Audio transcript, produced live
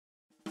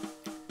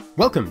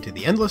Welcome to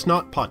the Endless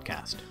Knot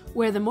Podcast,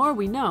 where the more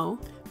we know,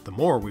 the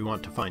more we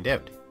want to find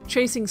out,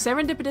 tracing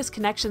serendipitous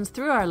connections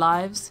through our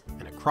lives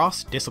and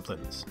across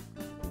disciplines.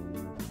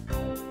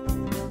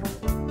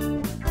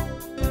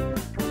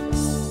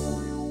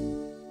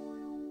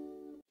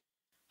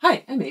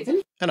 Hi, I'm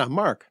Aven. And I'm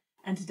Mark.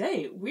 And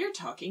today we're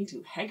talking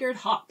to Haggard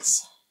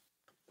Hawks.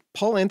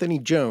 Paul Anthony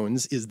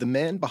Jones is the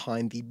man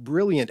behind the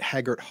brilliant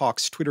Haggard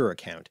Hawks Twitter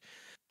account,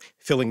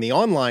 filling the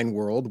online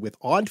world with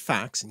odd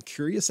facts and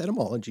curious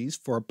etymologies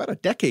for about a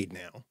decade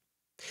now.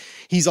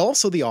 He's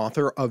also the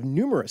author of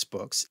numerous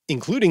books,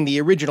 including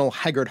the original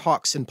Haggard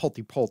Hawks and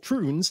Pulty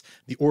Poltroons,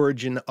 The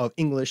Origin of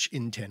English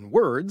in 10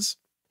 Words,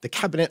 The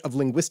Cabinet of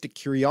Linguistic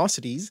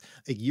Curiosities,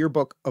 a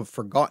yearbook of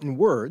forgotten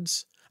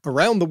words,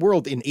 Around the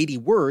World in 80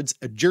 Words,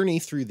 A Journey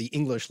Through the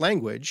English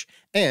Language,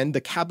 and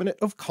The Cabinet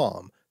of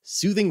Calm,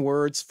 Soothing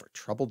Words for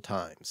Troubled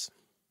Times.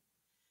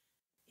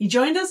 He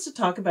joined us to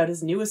talk about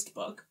his newest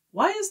book,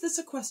 Why Is This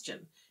a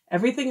Question?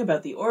 Everything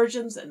about the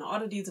origins and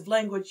oddities of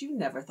language you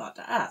never thought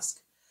to ask,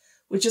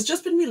 which has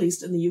just been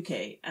released in the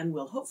UK and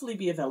will hopefully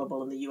be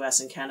available in the US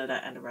and Canada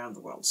and around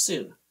the world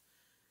soon.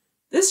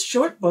 This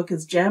short book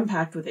is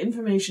jam-packed with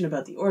information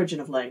about the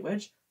origin of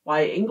language,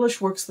 why English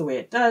works the way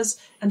it does,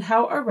 and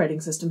how our writing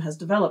system has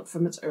developed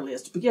from its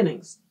earliest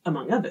beginnings,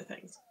 among other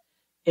things.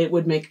 It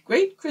would make a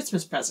great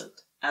Christmas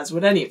present, as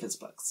would any of his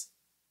books.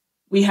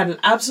 We had an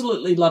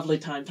absolutely lovely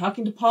time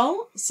talking to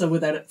Paul, so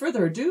without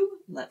further ado,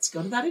 let's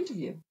go to that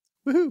interview.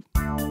 Woohoo!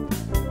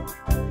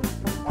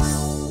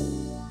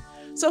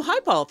 So hi,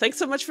 Paul. Thanks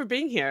so much for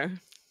being here.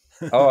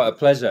 Oh, a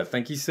pleasure.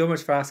 Thank you so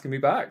much for asking me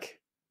back.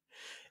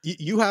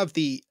 You have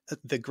the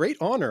great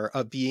honor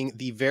of being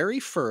the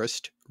very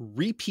first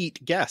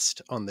repeat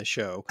guest on the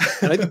show.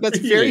 And I think that's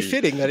very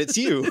fitting that it's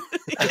you.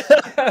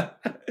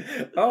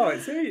 Oh,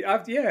 see,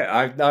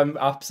 I'm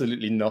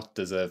absolutely not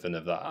deserving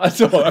of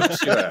that at all, I'm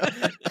sure.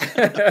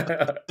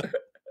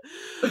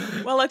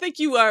 Well, I think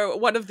you are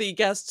one of the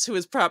guests who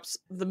is perhaps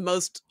the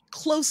most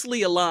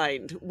closely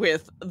aligned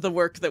with the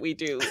work that we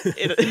do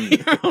in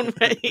your own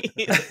way.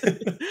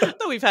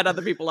 Though we've had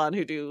other people on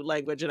who do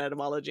language and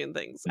etymology and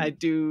things, I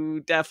do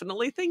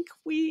definitely think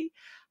we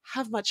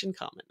have much in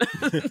common.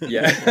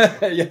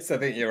 Yeah, yes, I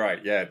think you're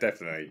right. Yeah,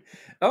 definitely.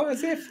 Oh,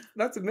 as if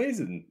that's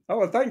amazing. Oh,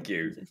 well, thank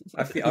you.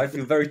 I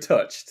feel very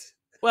touched.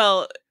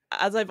 Well,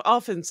 as I've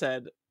often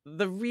said,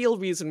 the real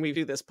reason we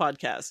do this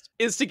podcast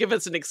is to give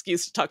us an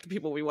excuse to talk to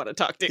people we want to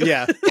talk to.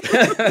 Yeah.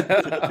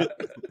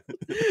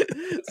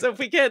 So if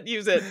we can't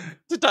use it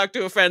to talk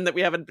to a friend that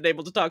we haven't been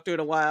able to talk to in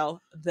a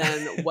while,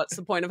 then what's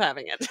the point of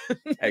having it?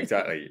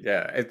 Exactly.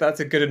 Yeah. If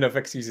that's a good enough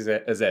excuse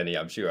as any,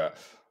 I'm sure.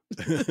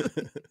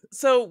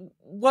 So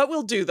what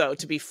we'll do, though,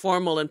 to be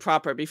formal and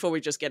proper before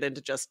we just get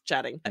into just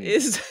chatting,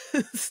 is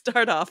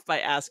start off by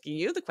asking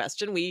you the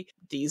question we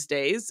these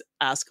days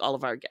ask all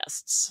of our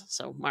guests.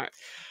 So, Mark.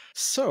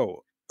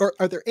 So,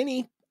 are there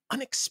any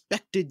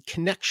unexpected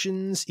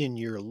connections in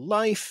your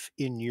life,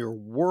 in your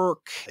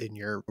work,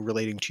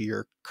 relating to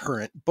your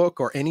current book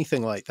or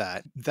anything like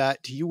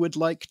that you would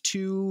like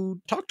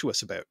to talk to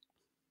us about?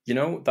 You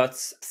know,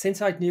 that's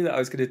since I knew that I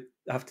was going to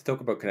have to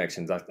talk about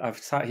connections, I've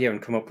sat here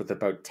and come up with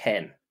about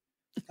 10.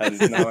 And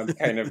now I'm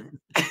kind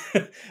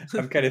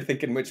of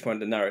thinking which one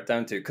to narrow it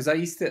down to. Because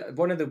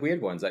one of the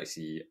weird ones,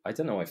 actually, I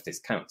don't know if this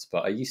counts,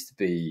 but I used to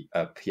be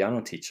a piano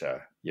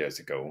teacher years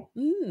ago.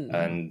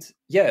 And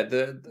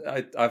yeah,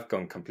 I've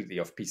gone completely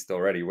off piste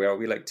already. Where are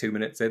we, like 2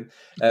 minutes in?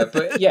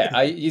 But yeah,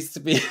 I used to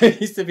be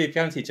a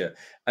piano teacher.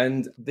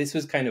 And this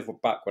was kind of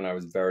back when I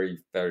was very,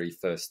 very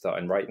first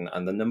starting writing.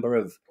 And the number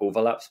of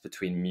overlaps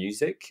between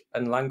music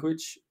and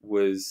language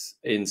was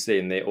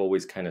insane. They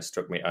always kind of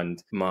struck me.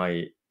 And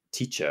my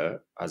teacher,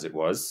 as it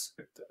was,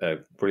 a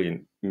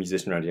brilliant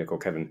musician around here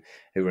called Kevin,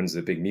 who runs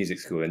a big music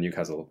school in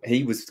Newcastle,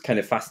 he was kind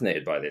of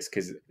fascinated by this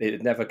because it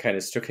had never kind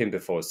of struck him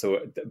before. So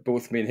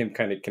both me and him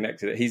kind of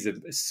connected. He's a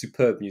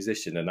superb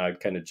musician and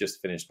I'd kind of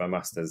just finished my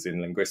master's in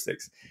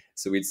linguistics.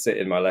 So we'd sit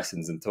in my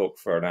lessons and talk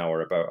for an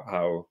hour about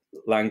how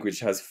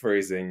language has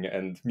phrasing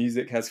and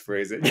music has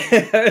phrasing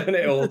and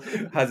it all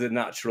has a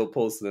natural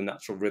pulse and a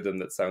natural rhythm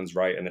that sounds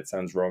right and it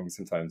sounds wrong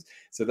sometimes.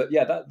 So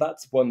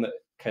that's one that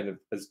kind of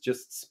has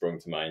just sprung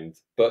to mind.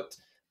 But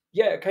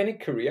yeah, kind of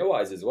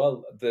career-wise as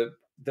well,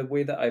 the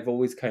way that I've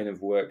always kind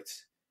of worked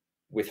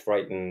with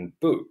writing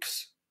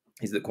books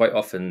is that quite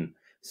often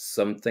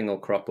something will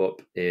crop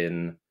up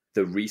in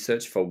the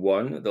research for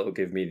one that'll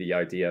give me the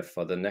idea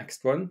for the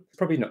next one.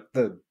 Probably not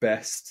the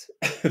best,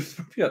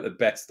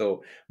 or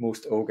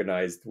most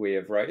organized way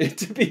of writing,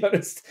 to be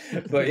honest.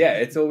 But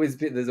yeah, there's always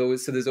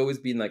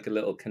been like a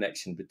little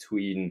connection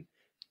between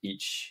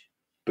each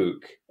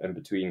book and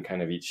between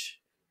kind of each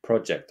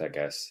project, I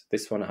guess.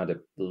 This one had a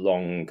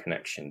long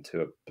connection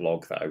to a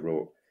blog that I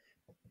wrote,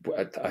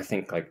 I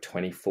think like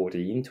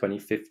 2014,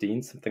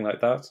 2015, something like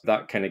that.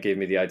 That kind of gave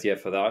me the idea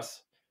for that.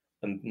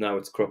 And now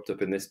it's cropped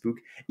up in this book.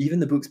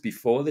 Even the books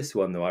before this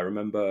one, though, I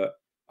remember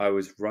I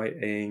was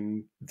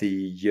writing the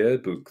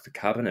yearbook, The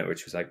Cabinet,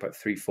 which was like about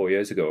 3-4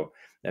 years ago.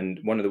 And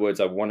one of the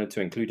words I wanted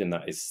to include in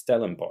that is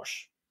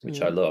Stellenbosch,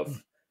 which I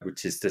love.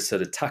 which is to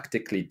sort of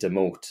tactically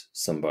demote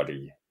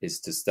somebody, is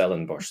to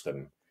Stellenbosch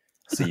them.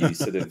 So you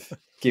sort of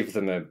give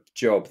them a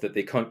job that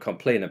they can't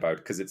complain about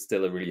because it's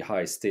still a really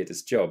high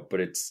status job, but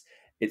it's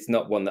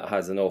not one that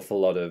has an awful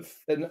lot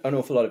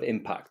of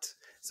impact.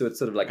 So it's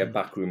sort of like a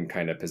backroom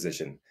kind of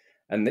position.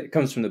 And it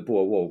comes from the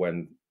Boer War,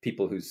 when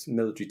people whose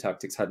military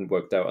tactics hadn't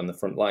worked out on the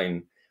front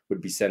line would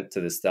be sent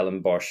to the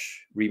Stellenbosch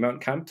remount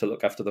camp to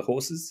look after the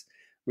horses,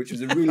 which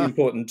was a really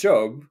important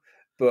job,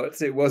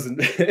 but it wasn't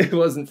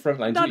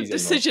frontline Not a duties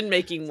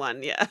decision-making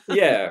one, yeah.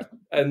 Yeah.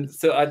 And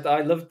so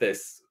I loved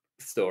this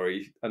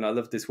story and I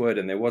loved this word,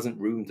 and there wasn't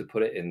room to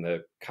put it in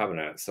the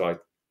cabinet. So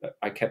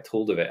I kept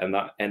hold of it, and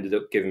that ended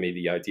up giving me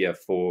the idea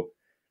for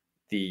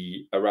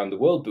the Around the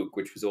World book,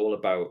 which was all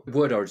about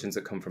word origins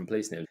that come from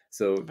place names.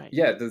 So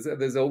yeah,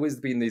 there's always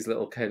been these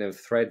little kind of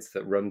threads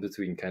that run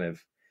between kind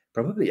of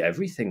probably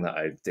everything that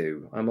I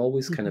do. I'm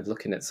always kind of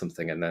looking at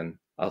something and then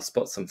I'll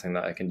spot something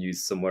that I can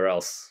use somewhere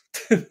else.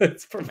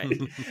 It's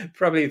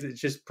probably it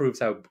just proves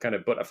how kind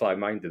of butterfly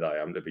minded I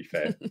am, to be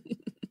fair.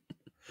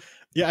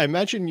 Yeah, I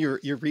imagine your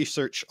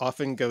research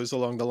often goes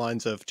along the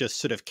lines of just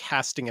sort of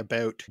casting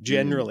about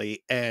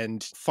generally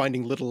and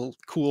finding little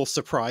cool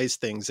surprise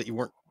things that you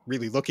weren't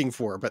really looking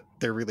for, but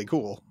they're really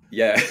cool.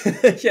 Yeah,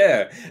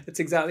 yeah, that's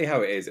exactly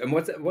how it is. And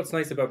what's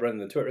nice about running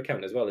the Twitter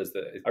account as well is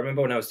that I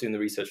remember when I was doing the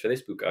research for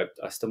this book,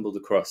 I stumbled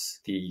across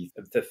the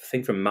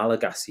thing from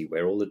Malagasy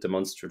where all the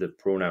demonstrative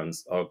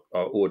pronouns are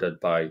ordered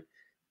by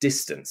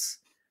distance.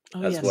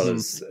 Well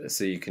as,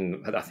 so you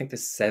can, I think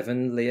there's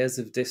 7 layers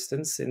of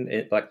distance in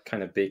it, like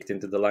kind of baked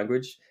into the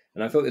language.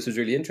 And I thought this was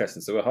really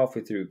interesting. So we're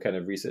halfway through kind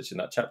of researching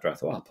that chapter. I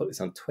thought, I'll put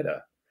this on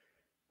Twitter.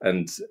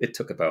 And it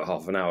took about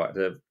half an hour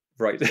to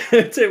write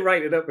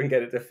it up and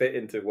get it to fit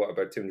into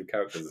about 200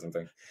 characters or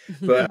something.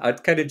 But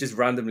I'd kind of just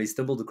randomly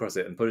stumbled across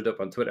it and put it up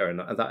on Twitter. And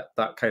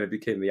that kind of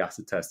became the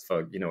acid test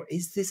for,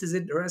 is this as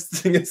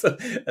interesting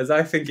as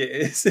I think it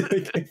is?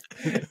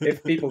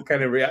 If people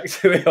kind of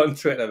react to it on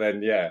Twitter,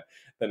 then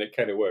it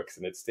kind of works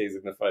and it stays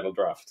in the final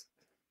draft.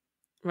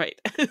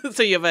 Right.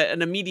 So you have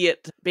an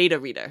immediate beta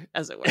reader,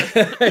 as it were.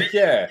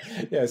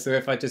 Yeah. So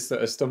if I just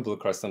sort of stumble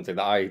across something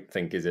that I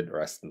think is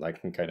interesting, I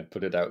can kind of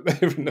put it out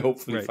there and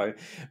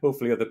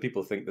hopefully other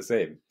people think the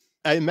same.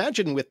 I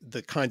imagine with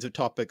the kinds of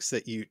topics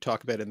that you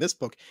talk about in this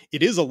book,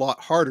 it is a lot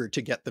harder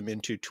to get them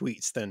into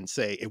tweets than,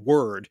 say, a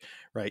word,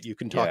 right? You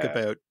can talk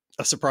about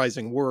a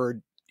surprising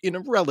word in a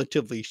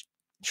relatively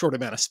short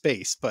amount of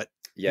space, but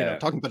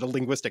talking about a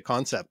linguistic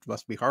concept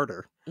must be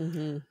harder.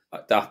 Mm-hmm.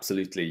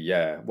 Absolutely,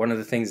 yeah. One of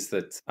the things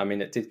that,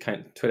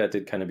 Twitter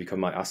did kind of become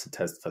my acid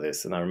test for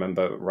this. And I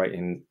remember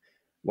writing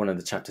one of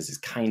the chapters is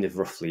kind of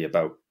roughly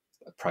about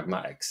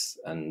pragmatics.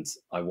 And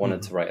I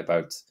wanted to write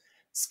about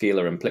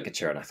scalar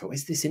implicature. And I thought,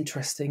 is this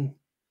interesting?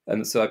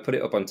 And so I put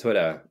it up on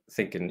Twitter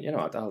thinking,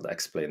 I'll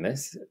explain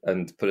this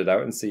and put it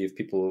out and see if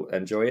people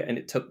enjoy it. And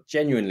it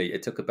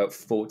took about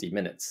 40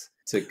 minutes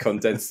to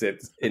condense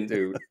it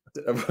into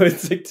about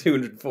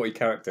 240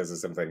 characters or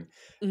something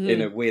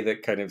in a way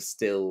that kind of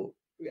still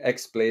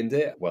explained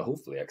it. Well,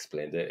 hopefully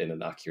explained it in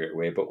an accurate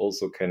way, but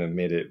also kind of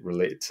made it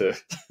relate to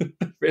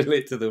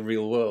the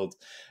real world.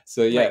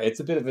 So It's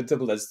a bit of a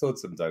double-edged sword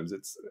sometimes.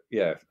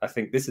 I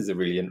think this is a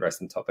really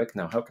interesting topic.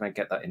 Now, how can I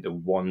get that into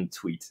one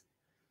tweet?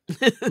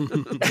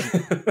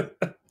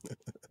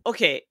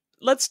 Okay,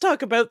 let's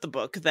talk about the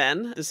book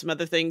then. There's some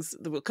other things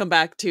that we'll come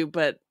back to,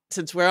 but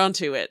since we're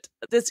onto it,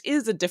 this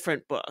is a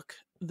different book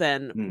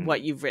than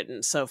what you've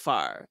written so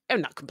far.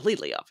 And not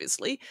completely,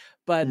 obviously,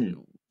 but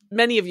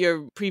many of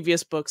your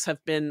previous books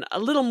have been a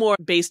little more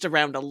based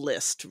around a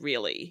list,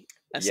 really,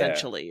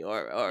 essentially,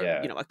 or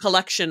a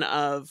collection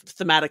of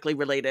thematically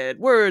related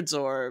words,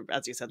 or,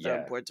 as you said,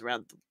 the words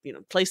around,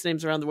 place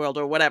names around the world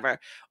or whatever,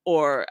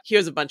 or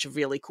here's a bunch of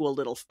really cool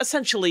little,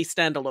 essentially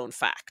standalone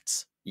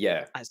facts.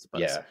 Yeah, I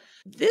suppose. Yeah.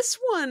 This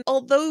one,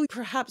 although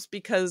perhaps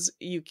because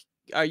you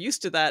are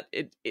used to that,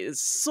 it is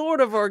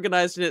sort of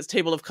organized in its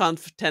table of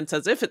contents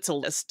as if it's a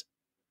list.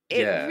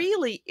 It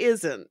really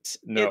isn't.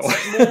 No.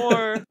 It's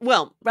more,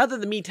 well, rather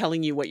than me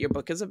telling you what your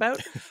book is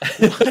about,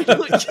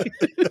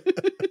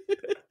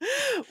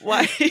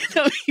 why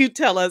don't you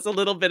tell us a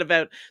little bit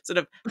about sort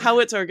of how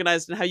it's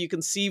organized and how you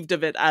conceived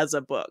of it as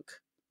a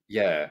book?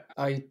 Yeah,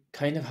 I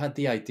kind of had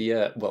the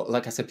idea, well,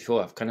 like I said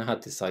before, I've kind of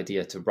had this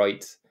idea to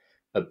write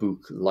a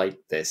book like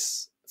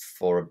this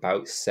for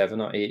about 7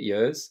 or 8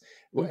 years.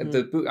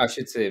 The book, I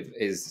should say,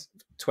 is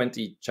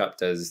 20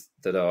 chapters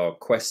that are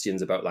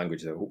questions about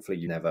language that hopefully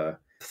you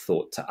never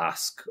thought to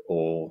ask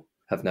or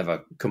have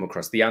never come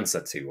across the answer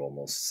to,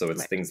 almost. So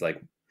it's things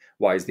like,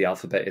 why is the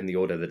alphabet in the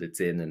order that it's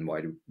in, and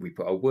why do we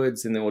put our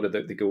words in the order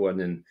that they go in,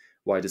 and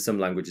why do some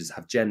languages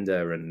have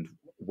gender, and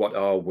what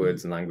are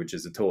words and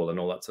languages at all, and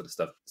all that sort of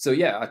stuff. So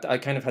I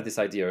kind of had this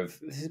idea of,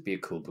 this would be a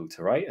cool book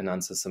to write and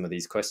answer some of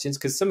these questions,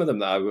 because some of them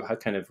that I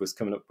had kind of was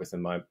coming up with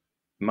in my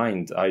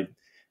mind, I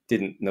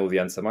didn't know the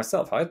answer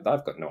myself. I've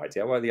got no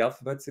idea why the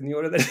alphabet's in the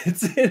order that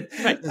it's in.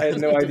 Right. I had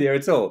no idea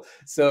at all.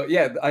 So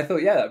yeah, I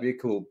thought, yeah, that'd be a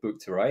cool book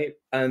to write.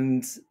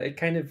 And I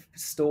kind of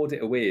stored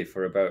it away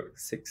for about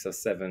 6 or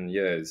 7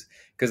 years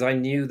because I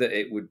knew that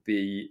it would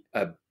be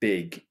a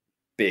big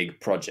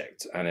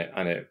project, and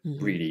it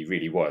really,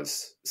 really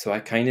was. So I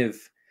kind of,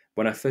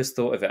 when I first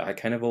thought of it, I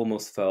kind of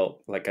almost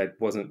felt like I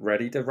wasn't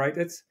ready to write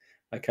it.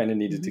 I kind of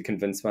needed to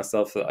convince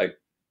myself that I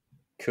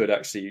could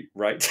actually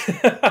write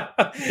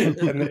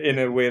in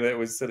a way that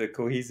was sort of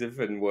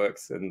cohesive and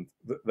works, and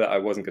that I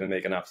wasn't going to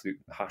make an absolute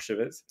hash of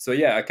it. So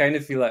yeah, I kind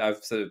of feel like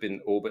I've sort of been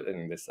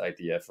orbiting this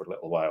idea for a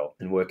little while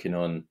and working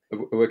on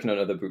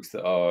other books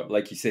that are,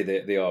 like you say,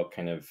 they are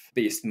kind of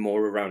based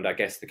more around, I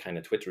guess, the kind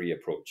of Twittery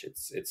approach.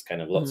 It's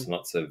kind of lots and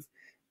lots of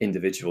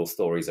individual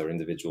stories or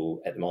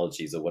individual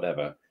etymologies or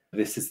whatever.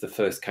 This is the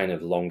first kind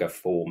of longer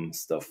form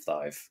stuff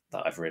that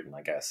I've written,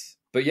 I guess.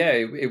 But yeah,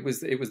 it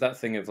was that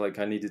thing of like,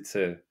 I needed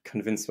to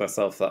convince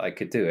myself that I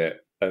could do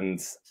it,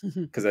 and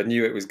because I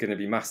knew it was going to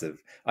be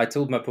massive. I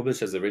told my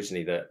publishers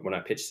originally that when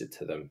I pitched it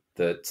to them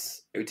that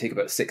it would take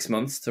about 6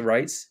 months to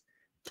write,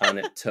 and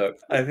it took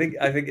I think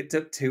it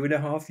took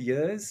 2.5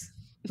 years.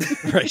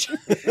 Right.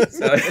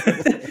 So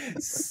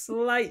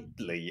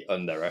slightly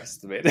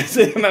underestimated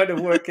the amount of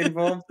work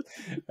involved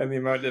and the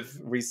amount of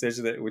research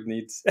that it would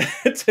need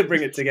to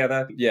bring it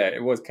together. Yeah,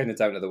 it was kind of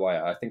down to the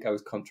wire. I think I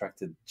was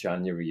contracted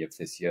January of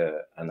this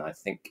year, and I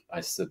think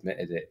I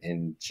submitted it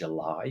in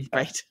July.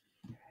 Right.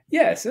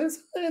 Yeah, so it's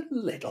a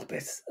little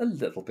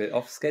bit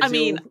off schedule. I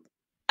mean,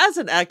 as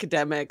an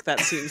academic, that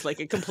seems like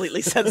a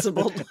completely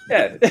sensible.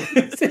 Yeah.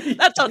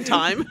 That's on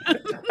time.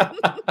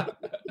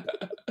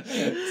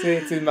 See,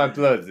 it's in my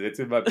blood.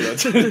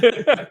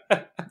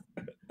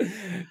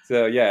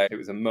 So yeah, it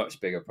was a much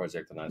bigger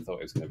project than I thought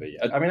it was going to be.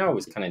 I mean, I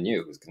always kind of knew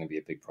it was going to be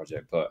a big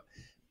project, but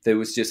there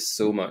was just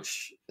so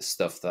much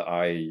stuff that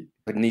I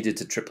needed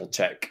to triple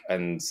check,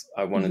 and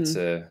I wanted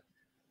to.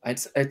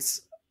 It's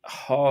a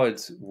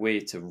hard way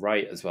to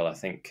write as well, I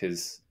think,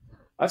 because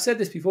I've said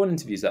this before in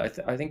interviews that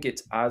I think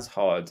it's as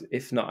hard,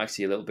 if not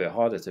actually a little bit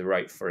harder, to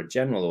write for a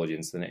general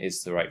audience than it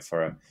is to write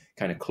for a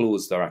kind of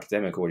closed or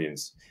academic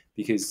audience.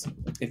 Because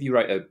if you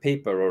write a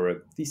paper or a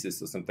thesis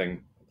or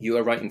something, you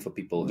are writing for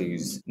people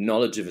whose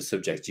knowledge of a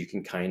subject you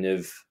can kind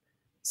of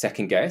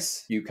second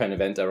guess. You kind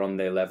of enter on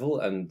their level,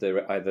 and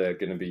they're either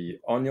going to be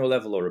on your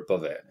level or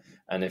above it.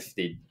 And if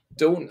they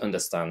don't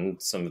understand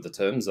some of the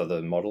terms or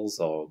the models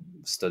or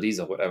studies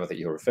or whatever that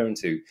you're referring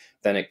to,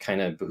 then it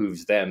kind of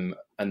behooves them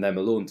and them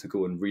alone to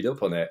go and read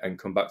up on it and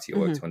come back to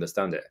your work to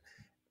understand it.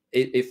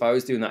 If I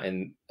was doing that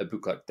in a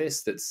book like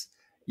this,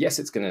 yes,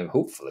 it's going to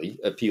hopefully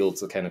appeal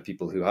to kind of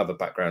people who have a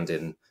background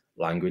in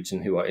language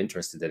and who are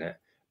interested in it.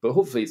 But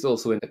hopefully it's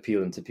also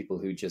appealing to people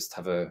who just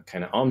have a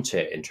kind of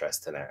armchair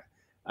interest in it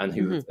and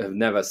who have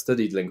never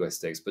studied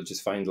linguistics but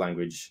just find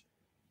language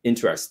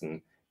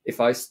interesting. If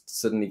I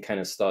suddenly kind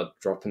of start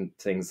dropping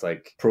things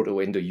like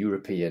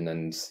Proto-Indo-European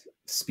and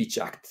speech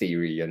act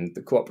theory and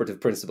the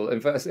cooperative principle,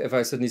 if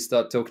I suddenly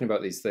start talking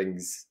about these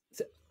things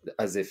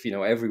as if,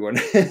 everyone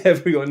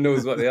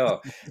knows what they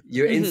are,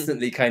 you're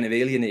instantly kind of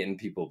alienating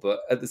people. But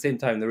at the same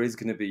time, there is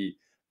going to be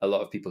a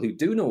lot of people who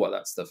do know what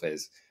that stuff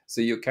is.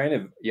 So you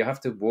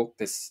have to walk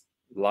this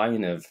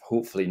line of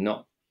hopefully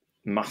not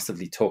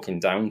massively talking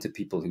down to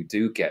people who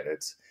do get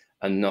it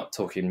and not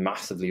talking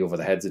massively over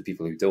the heads of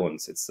people who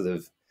don't. It's sort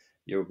of,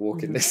 you're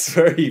walking this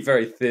very,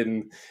 very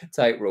thin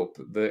tightrope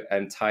the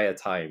entire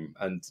time.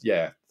 And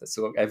yeah,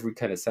 so every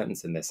kind of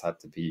sentence in this had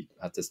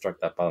to strike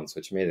that balance,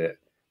 which made it,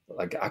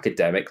 like,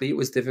 academically, it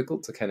was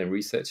difficult to kind of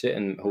research it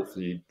and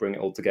hopefully bring it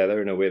all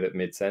together in a way that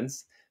made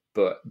sense.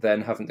 But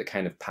then having to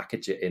kind of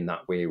package it in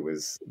that way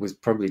was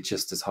probably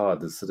just as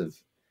hard. As sort of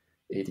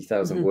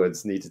 80,000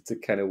 words needed to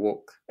kind of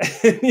walk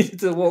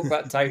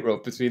that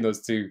tightrope between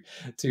those two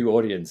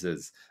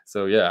audiences.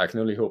 So yeah, I can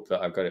only hope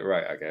that I've got it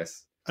right, I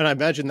guess. And I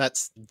imagine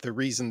that's the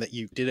reason that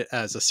you did it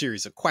as a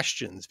series of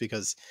questions,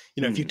 because,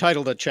 if you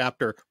titled a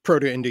chapter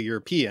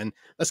Proto-Indo-European,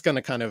 that's going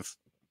to kind of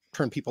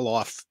turn people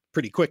off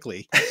pretty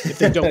quickly if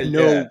they don't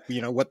know,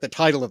 what the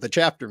title of the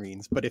chapter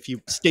means. But if you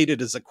state it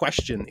as a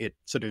question, it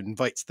sort of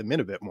invites them in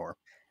a bit more.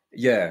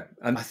 Yeah.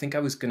 And I think I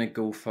was going to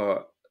go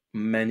for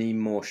many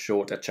more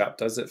shorter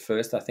chapters at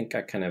first. I think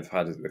I kind of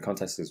had, the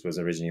contest was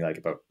originally like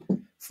about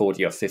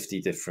 40 or 50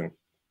 different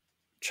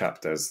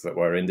chapters that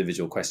were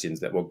individual questions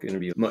that were going to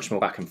be much more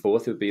back and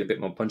forth. It would be a bit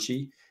more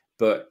punchy,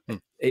 but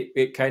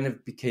it kind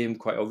of became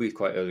quite obvious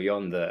quite early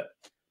on that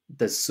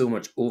there's so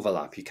much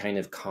overlap. You kind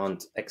of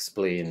can't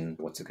explain.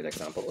 What's a good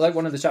example? Like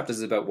one of the chapters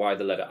is about why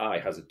the letter I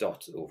has a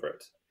dot over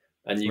it.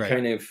 And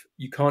you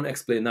you can't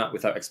explain that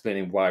without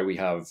explaining why we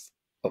have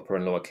upper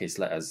and lowercase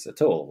letters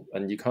at all.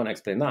 And you can't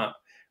explain that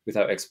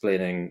without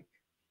explaining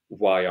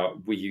why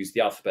we use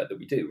the alphabet that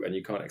we do. And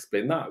you can't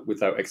explain that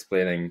without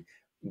explaining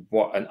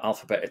what an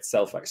alphabet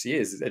itself actually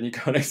is, and you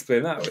can't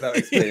explain that without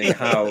explaining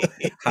how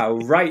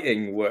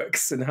writing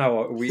works and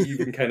how we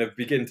even kind of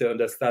begin to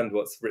understand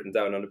what's written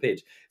down on a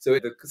page. So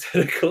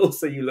the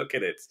closer you look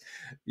at it,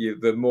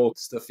 the more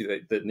stuff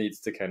that needs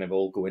to kind of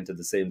all go into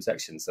the same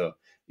section. So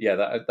yeah,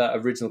 that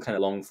original kind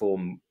of long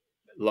form,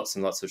 lots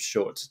and lots of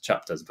short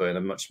chapters, but in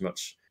a much,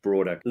 much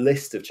broader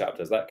list of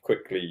chapters, that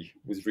quickly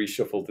was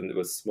reshuffled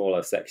into a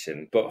smaller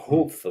section. But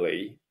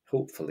hopefully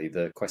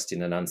the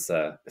question and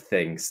answer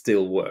thing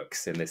still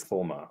works in this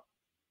format.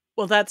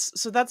 Well, that's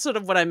sort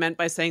of what I meant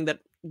by saying that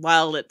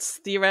while it's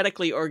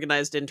theoretically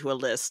organized into a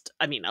list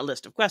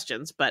of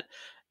questions, but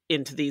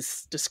into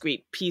these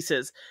discrete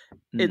pieces,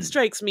 it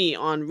strikes me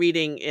on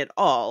reading it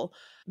all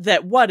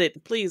that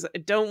please, I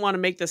don't want to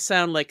make this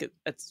sound like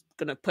it's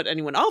going to put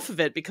anyone off of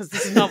it, because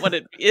this is not what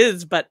it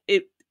is, but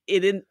it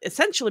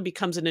essentially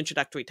becomes an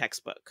introductory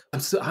textbook. I'm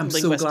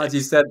so glad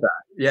you said that.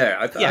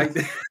 Yeah,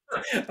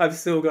 I'm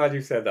so glad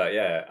you said that.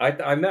 Yeah,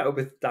 I met up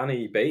with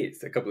Danny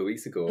Bates a couple of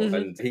weeks ago,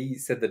 and he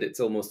said that it's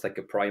almost like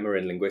a primer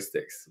in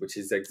linguistics, which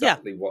is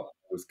exactly what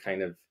was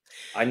kind of.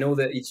 I know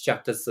that each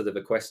chapter is sort of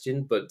a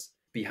question, but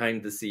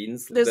behind the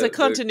scenes, there's a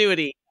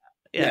continuity.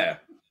 Yeah.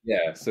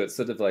 So it's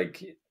sort of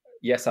like,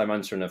 yes, I'm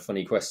answering a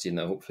funny question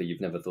that hopefully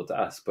you've never thought to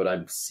ask, but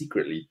I'm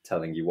secretly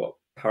telling you what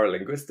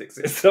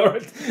paralinguistics is. Or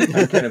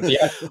I'm kind of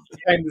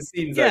behind the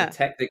scenes, I'm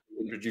technically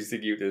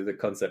introducing you to the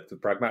concept of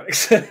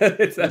pragmatics.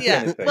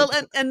 Kind of well,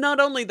 and not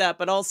only that,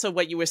 but also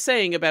what you were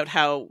saying about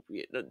how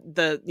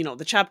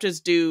the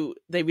chapters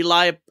they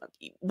rely,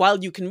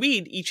 while you can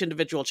read each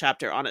individual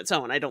chapter on its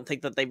own, I don't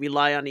think that they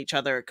rely on each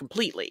other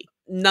completely.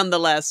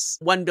 Nonetheless,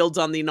 one builds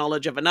on the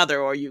knowledge of another,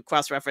 or you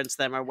cross-reference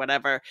them or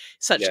whatever,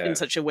 in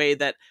such a way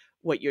that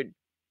what you're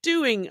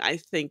doing, I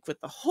think,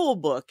 with the whole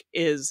book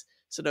is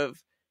sort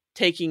of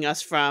taking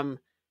us from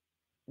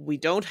we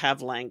don't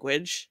have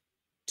language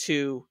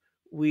to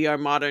we are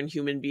modern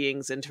human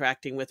beings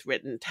interacting with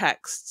written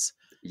texts.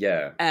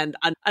 Yeah. And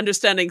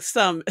understanding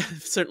some,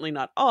 certainly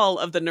not all,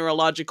 of the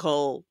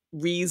neurological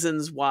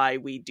reasons why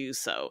we do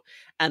so.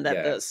 And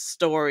that the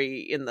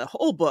story in the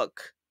whole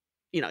book,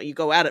 you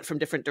go at it from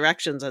different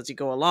directions as you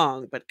go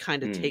along, but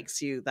kind of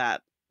takes you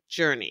that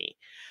journey.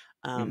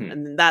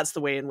 And that's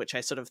the way in which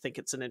I sort of think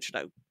it's an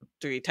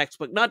introductory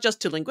textbook, not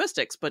just to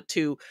linguistics, but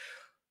to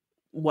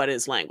what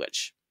is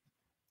language.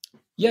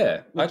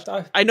 Yeah,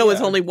 I know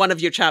it's only one of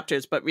your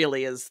chapters, but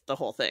really is the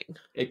whole thing.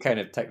 It kind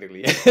of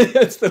technically,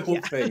 it's the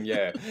whole thing,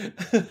 yeah.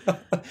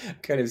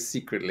 Kind of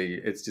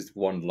secretly, it's just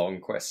one long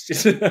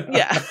question.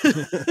 Yeah.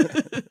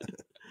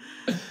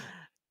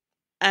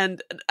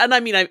 And I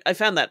mean, I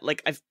found that,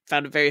 I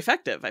found it very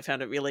effective. I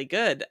found it really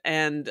good.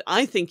 And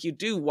I think you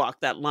do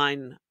walk that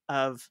line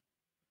of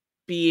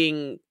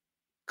being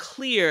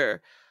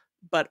clear,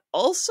 but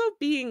also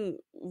being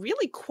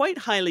really quite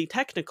highly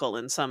technical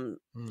in some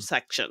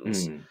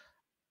sections.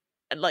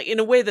 And in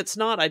a way that's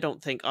not, I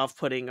don't think,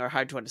 off-putting or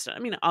hard to understand.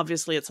 I mean,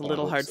 obviously it's a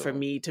little hard for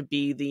me to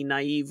be the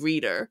naive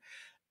reader.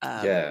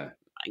 That's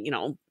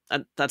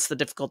the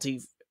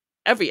difficulty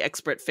every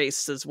expert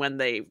faces when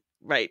they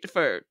write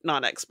for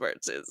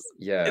non-experts.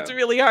 It's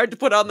really hard to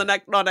put on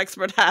the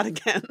non-expert hat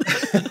again.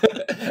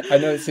 I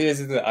know. See, this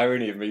is the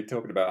irony of me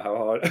talking about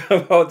how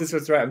hard this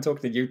was. Right, I'm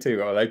talking to you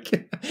two, or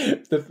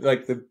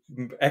the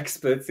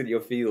experts in your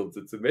fields.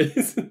 It's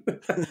amazing.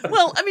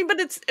 Well, I mean, but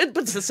it's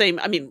the same.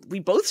 I mean, we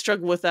both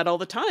struggle with that all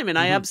the time, and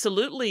I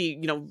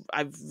absolutely,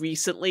 I've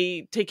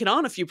recently taken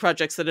on a few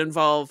projects that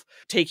involve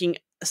taking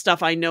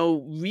stuff I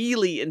know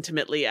really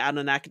intimately at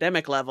an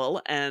academic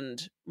level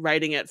and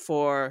writing it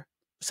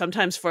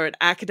sometimes for an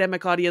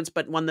academic audience,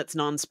 but one that's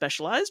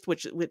non-specialized,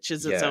 which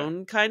is its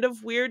own kind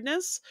of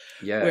weirdness,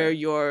 where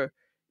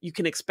you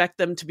can expect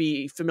them to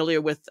be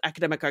familiar with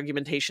academic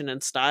argumentation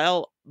and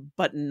style,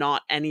 but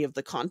not any of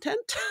the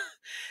content.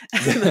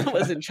 And that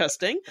was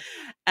interesting.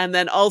 And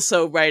then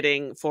also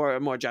writing for a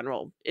more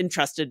general,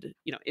 interested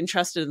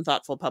and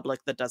thoughtful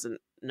public that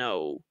doesn't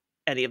know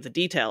any of the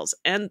details.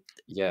 And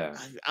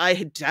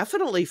I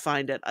definitely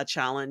find it a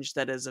challenge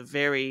that is a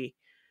very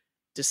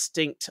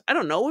distinct. I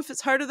don't know if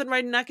it's harder than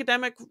writing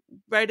academic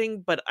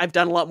writing, but I've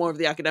done a lot more of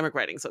the academic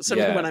writing, so it's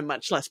certainly what I'm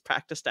much less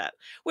practiced at.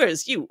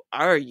 Whereas you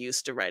are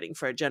used to writing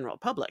for a general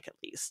public, at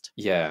least.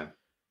 Yeah,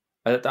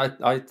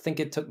 I think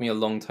it took me a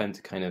long time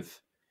to kind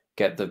of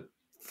get the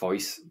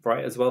voice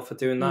right as well for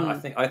doing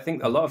that. I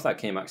think a lot of that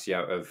came actually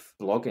out of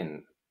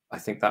blogging. I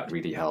think that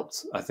really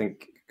helped. I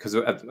think because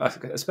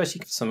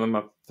especially some of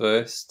my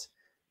first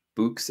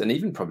books and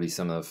even probably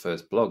some of the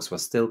first blogs were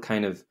still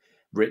kind of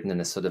written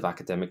in a sort of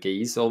academic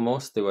ease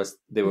almost. They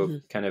were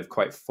kind of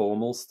quite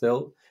formal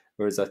still.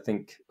 Whereas I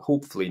think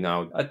hopefully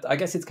now, I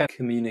guess it's kind of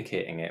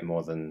communicating it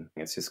more than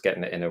it's just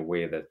getting it in a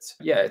way that,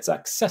 it's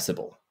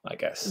accessible, I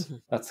guess.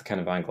 That's the kind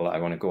of angle that I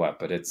want to go at,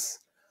 but it's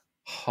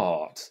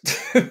hard.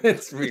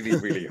 It's really,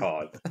 really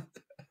hard.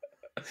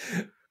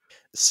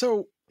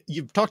 So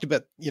you've talked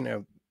about,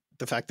 the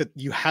fact that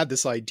you had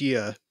this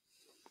idea,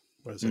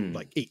 what is it,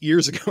 like 8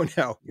 years ago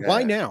now? Yeah.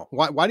 Why now?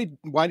 Why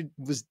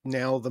was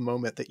now the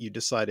moment that you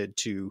decided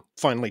to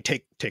finally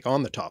take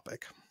on the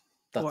topic?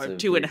 That's or a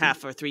two and really a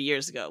half or 3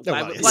 years ago. Oh,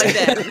 Why, well, why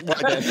then?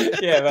 Why then?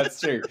 Yeah,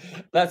 that's true.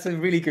 That's a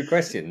really good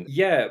question.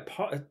 Yeah,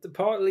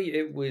 partly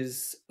it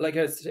was, like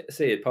I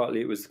say,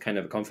 partly it was kind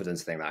of a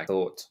confidence thing that I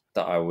thought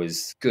that I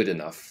was good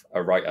enough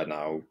a writer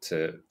now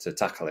to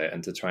tackle it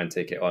and to try and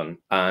take it on.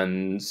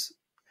 And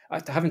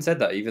having said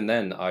that, even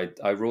then,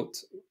 I wrote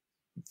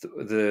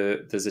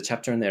there's a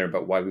chapter in there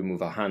about why we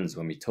move our hands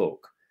when we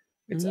talk.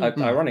 It's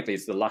ironically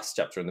it's the last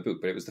chapter in the book,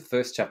 but it was the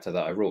first chapter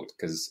that I wrote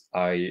because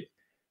I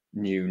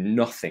knew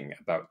nothing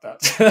about that.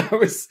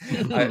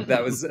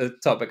 That was a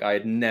topic I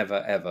had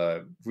never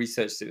ever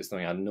researched. It was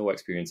something I had no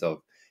experience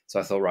of. So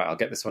I thought, right, I'll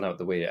get this one out of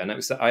the way. And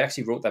I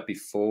actually wrote that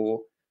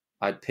before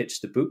I'd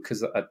pitched the book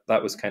because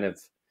that was kind of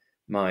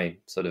my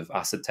sort of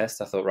acid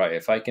test. I thought, right,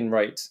 if I can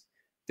write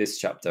this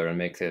chapter and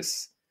make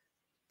this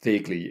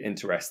vaguely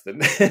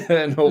interesting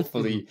and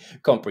hopefully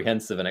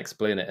comprehensive and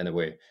explain it in a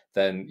way,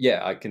 then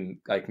yeah, I can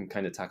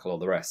kind of tackle all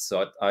the rest.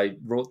 So I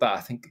wrote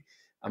that.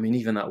 I mean,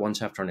 even that one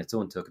chapter on its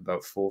own took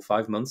about 4 or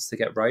 5 months to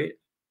get right.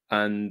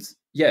 And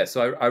yeah,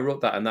 so I wrote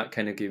that, and that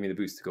kind of gave me the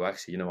boost to go,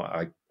 actually, you know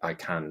what, I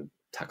can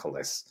tackle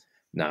this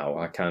now.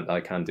 I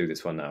can do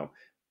this one now.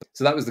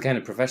 So that was the kind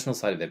of professional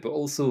side of it. But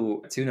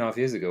also 2.5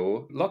 years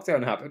ago,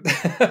 lockdown happened.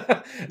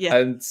 Yeah.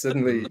 And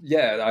suddenly,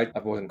 yeah, I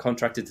wasn't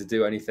contracted to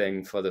do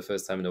anything for the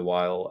first time in a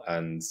while.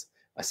 And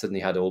I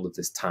suddenly had all of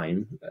this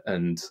time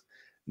and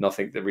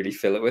nothing to really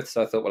fill it with.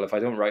 So I thought, well, if I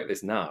don't write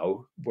this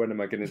now, when am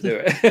I going to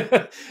do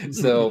it?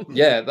 So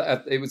yeah,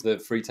 it was the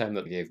free time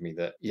that gave me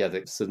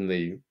that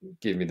suddenly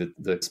gave me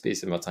the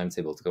space in my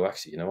timetable to go,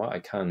 actually, you know what, I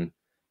can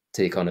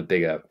take on a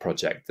bigger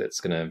project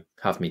that's going to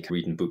have me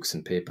reading books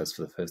and papers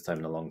for the first time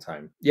in a long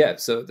time. Yeah,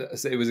 so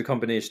it was a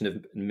combination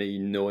of me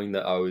knowing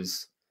that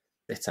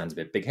it sounds a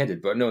bit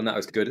big-headed, but knowing that I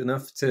was good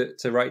enough to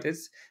write it,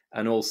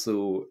 and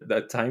also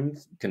the time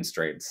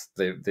constraints,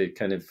 they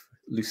kind of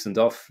loosened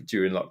off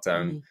during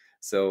lockdown.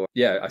 So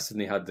yeah, I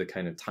suddenly had the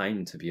kind of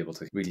time to be able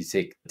to really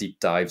take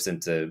deep dives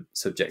into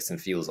subjects and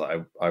fields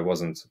that I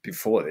wasn't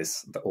before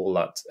this, all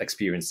that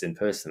experienced in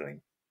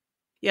personally.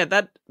 Yeah,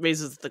 that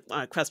raises the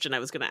question I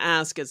was going to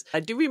ask is, I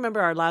do remember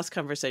our last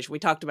conversation, we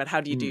talked about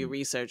how do you do your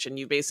research, and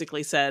you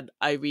basically said,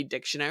 I read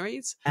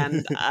dictionaries,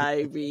 and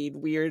I read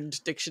weird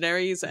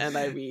dictionaries, and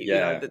I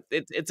read,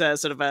 it's a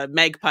sort of a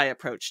magpie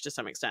approach to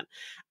some extent.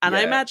 And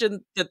I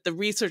imagine that the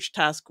research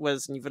task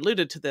was, and you've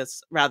alluded to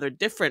this, rather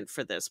different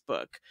for this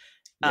book.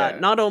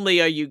 Not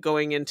only are you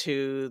going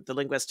into the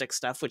linguistic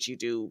stuff, which you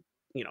do,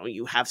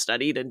 you have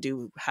studied and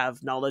do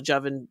have knowledge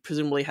of, and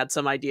presumably had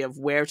some idea of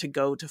where to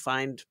go to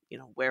find,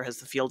 where has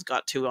the field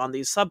got to on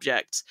these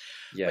subjects.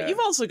 But you've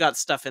also got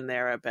stuff in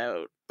there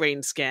about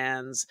brain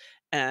scans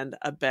and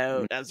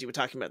about, as you were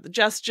talking about, the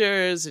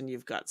gestures, and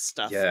you've got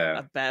stuff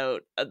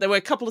about, there were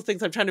a couple of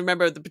things I'm trying to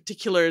remember the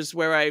particulars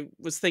where I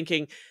was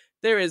thinking,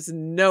 there is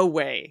no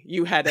way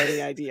you had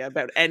any idea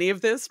about any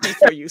of this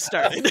before you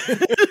started.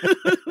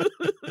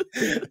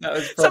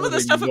 Some of the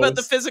stuff about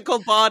the physical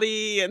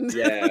body and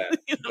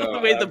the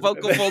way the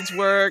vocal folds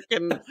work,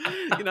 and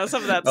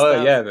some of that stuff.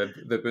 Oh yeah,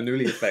 the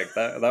Bernoulli effect,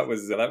 that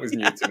was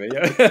new to me.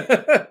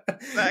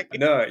 Exactly.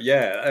 No,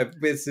 yeah,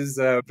 this is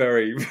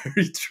very,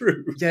 very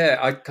true.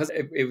 Yeah, because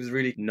it was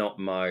really not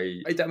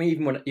my. I mean,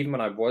 even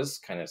when I was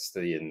kind of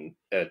studying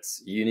at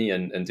uni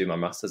and doing my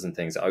masters and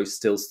things, I was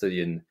still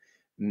studying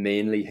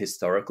mainly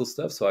historical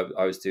stuff. So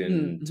I was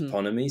doing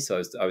toponymy.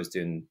 So I was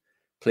doing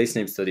place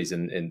name studies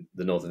in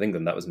the north of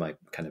England. That was my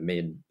kind of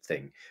main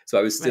thing. So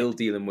I was still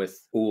dealing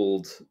with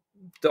old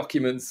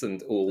documents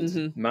and old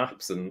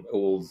maps and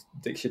old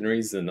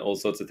dictionaries and all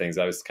sorts of things.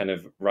 I was kind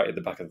of right at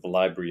the back of the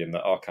library and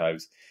the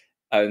archives.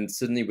 And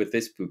suddenly with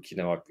this book,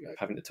 I'm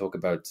having to talk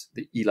about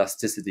the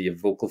elasticity of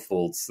vocal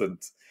folds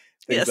and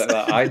things like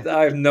that.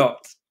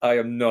 I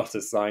am not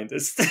a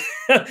scientist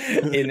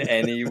in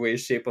any way,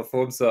 shape, or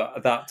form. So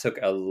that took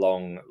a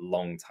long,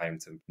 long time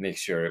to make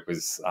sure it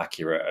was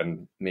accurate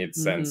and made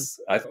sense.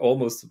 I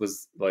almost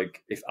was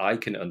like, if I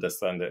can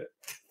understand it,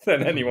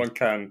 then anyone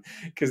can,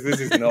 because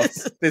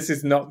this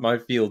is not my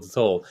field at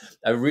all.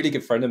 A really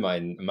good friend of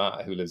mine,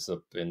 Matt, who lives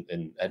up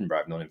in Edinburgh,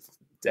 I've known him for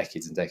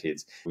decades and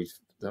decades. We've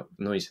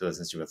known each other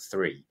since we were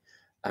 3.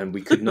 And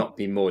we could not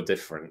be more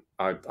different.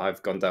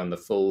 I've gone down the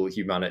full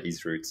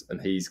humanities route,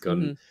 and he's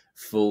gone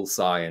full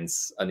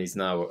science, and he's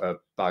now a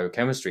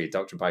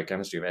doctor of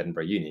biochemistry at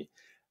Edinburgh Uni.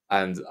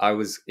 And I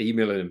was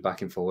emailing him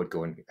back and forward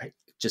going, hey,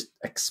 just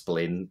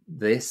explain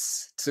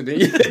this to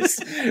me.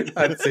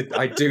 I said,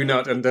 I do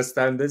not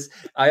understand this.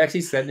 I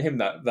actually sent him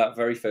that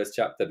very first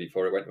chapter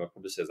before it went to my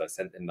publishers. I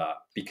sent him that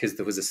because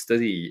there was a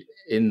study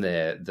in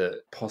there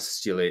that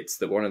postulates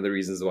that one of the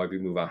reasons why we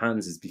move our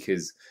hands is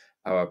because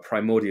our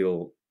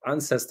primordial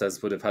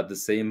ancestors would have had the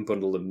same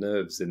bundle of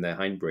nerves in their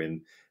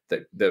hindbrain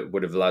that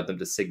would have allowed them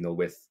to signal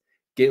with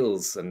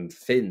gills and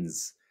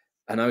fins.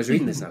 And I was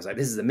reading this and I was like,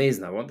 this is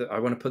amazing. I want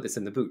to put this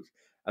in the book.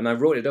 And I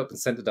wrote it up and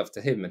sent it off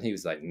to him, and he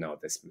was like, "No,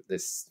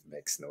 this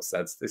makes no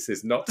sense. This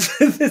is not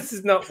this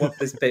is not what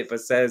this paper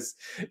says.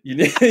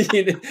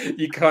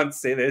 You can't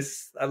say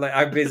this." And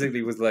I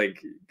basically was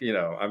like,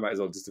 I might as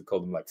well just have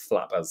called them like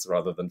flappers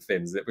rather than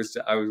fins. It was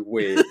I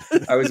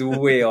was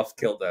way off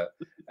kilter.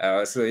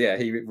 So yeah,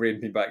 he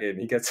reined me back in.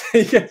 He gets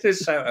a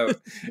shout out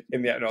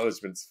in the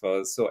acknowledgements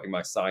for sorting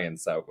my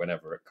science out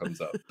whenever it comes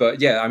up.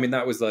 But yeah, I mean,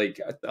 that was like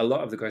a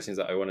lot of the questions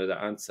that I wanted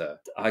to answer.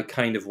 I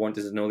kind of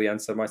wanted to know the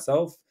answer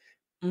myself.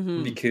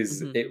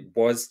 Because it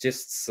was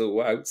just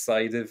so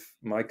outside of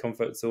my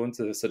comfort zone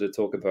to sort of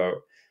talk about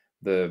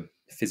the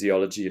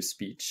physiology of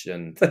speech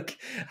and like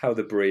how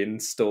the brain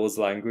stores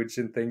language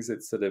and things.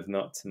 It's sort of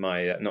not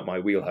my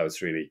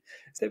wheelhouse, really.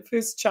 So it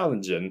was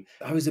challenging.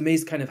 I was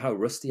amazed kind of how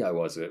rusty I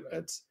was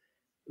at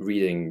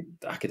reading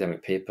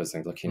academic papers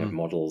and looking at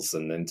models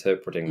and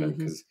interpreting them,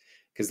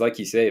 because like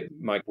you say,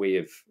 my way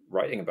of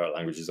writing about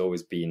language has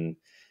always been,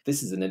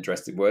 this is an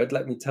interesting word,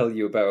 let me tell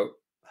you about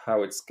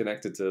how it's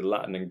connected to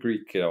Latin and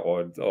Greek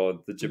or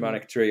the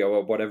Germanic tree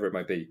or whatever it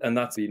might be. And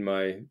that's been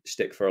my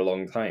shtick for a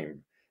long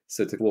time.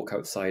 So to walk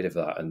outside of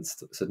that and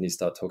suddenly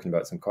start talking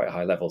about some quite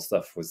high level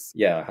stuff was,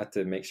 I had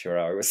to make sure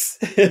I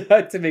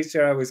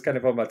was kind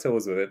of on my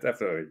toes with it,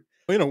 definitely.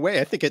 In a way,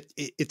 I think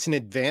it's an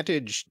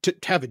advantage to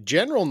have a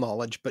general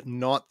knowledge, but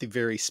not the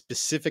very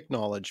specific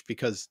knowledge,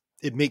 because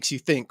it makes you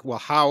think, well,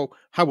 how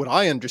would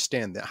I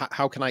understand that?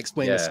 How can I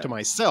explain this to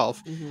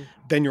myself?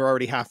 Then you're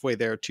already halfway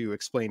there to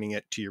explaining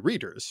it to your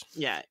readers.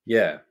 Yeah.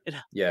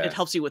 It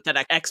helps you with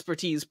that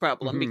expertise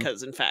problem,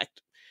 because in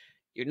fact,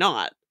 you're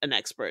not an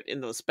expert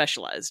in those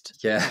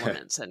specialized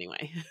elements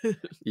anyway.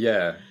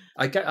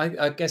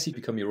 I guess you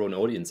become your own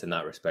audience in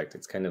that respect.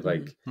 It's kind of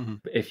like,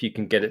 if you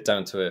can get it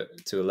down to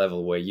a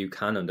level where you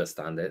can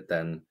understand it,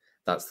 then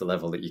that's the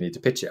level that you need to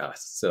pitch it at.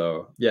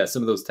 So yeah,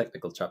 some of those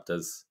technical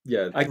chapters,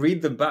 I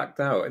read them back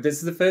now. This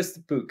is the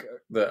first book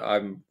that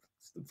I'm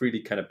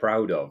really kind of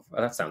proud of.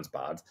 That sounds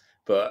bad,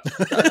 but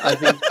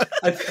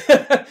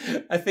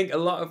I think a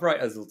lot of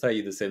writers will tell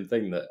you the same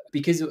thing, that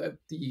because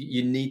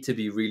you need to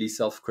be really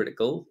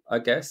self-critical, I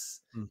guess,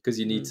 because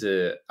you need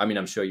to. I mean,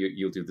 I'm sure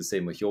you'll do the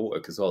same with your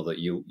work as well. That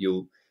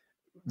you'll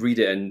read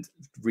it and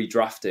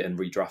redraft it and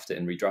redraft it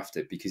and redraft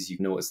it, because you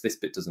notice this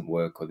bit doesn't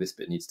work, or this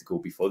bit needs to go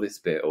before this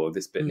bit, or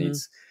this bit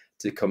needs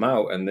to come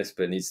out, and this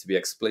bit needs to be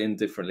explained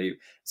differently.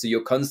 So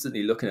you're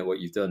constantly looking at what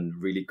you've done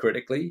really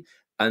critically,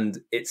 and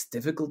it's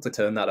difficult to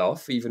turn that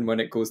off, even when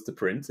it goes to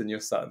print and you're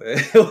sat there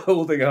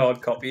holding a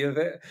hard copy of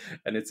it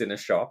and it's in a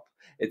shop.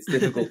 It's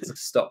difficult to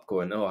stop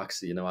going, oh,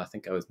 actually, I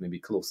think I was maybe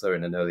closer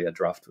in an earlier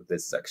draft with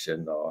this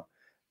section, or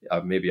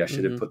maybe I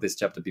should have put this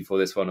chapter before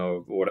this one, or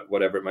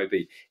whatever it might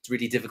be. It's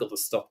really difficult to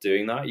stop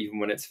doing that, even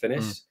when it's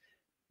finished.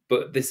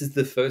 But this is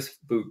the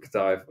first book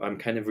that I'm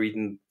kind of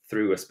reading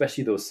through,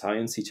 especially those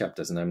sciencey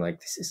chapters, and I'm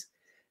like, this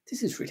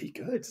is really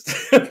good.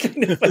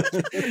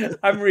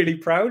 I'm really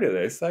proud of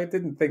this. I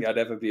didn't think I'd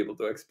ever be able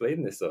to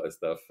explain this sort of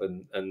stuff,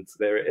 and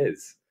there it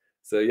is.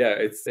 So yeah,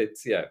 it's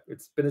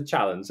been a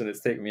challenge, and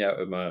it's taken me out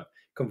of my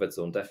comfort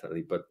zone,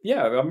 definitely. But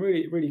yeah, I'm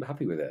really, really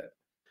happy with it.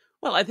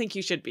 Well, I think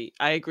you should be.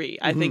 I agree.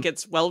 I think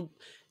it's,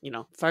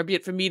 far be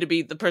it from me to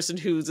be the person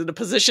who's in a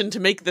position to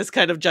make this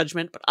kind of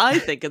judgment, but I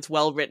think it's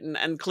well written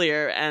and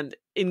clear and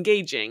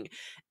engaging.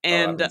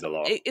 And that means a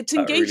lot. It's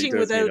engaging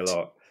really does mean without... a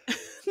lot.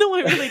 No,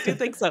 I really do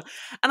think so.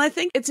 And I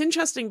think it's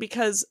interesting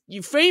because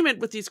you frame it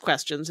with these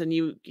questions, and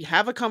you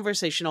have a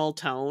conversational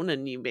tone,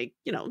 and you make,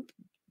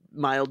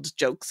 mild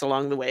jokes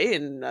along the way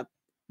in a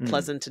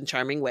pleasant and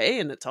charming way,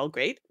 and it's all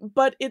great.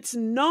 But it's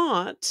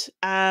not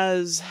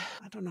as,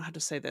 I don't know how to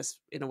say this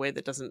in a way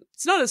that doesn't,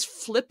 it's not as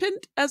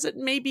flippant as it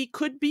maybe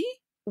could be,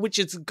 which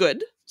is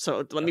good.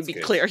 So let me be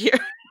clear here.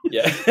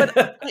 Yeah. But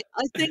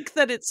I think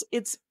that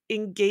it's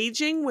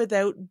engaging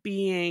without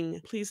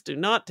being, please do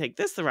not take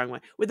this the wrong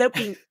way, without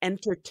being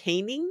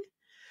entertaining.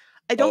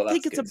 I don't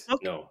think it's a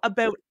book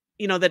about,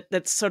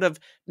 that's sort of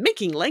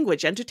making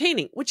language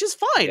entertaining, which is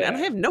fine. And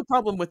I have no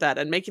problem with that.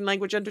 And making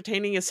language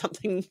entertaining is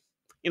something,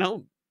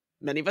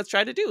 many of us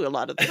try to do a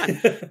lot of the time.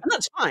 And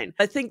that's fine.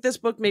 I think this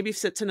book maybe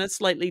sits in a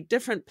slightly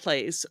different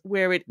place,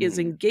 where it is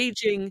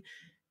engaging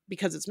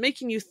because it's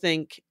making you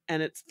think,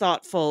 and it's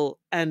thoughtful,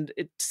 and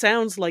it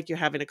sounds like you're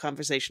having a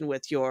conversation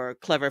with your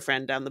clever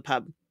friend down the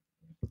pub,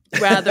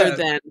 rather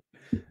than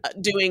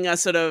doing a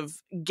sort of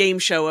game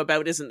show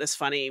about, isn't this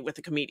funny, with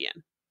a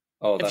comedian.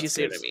 Oh, if you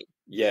see what I mean.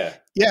 Yeah.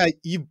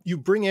 You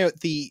bring out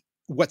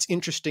what's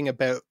interesting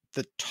about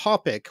the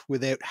topic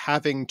without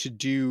having to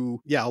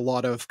do a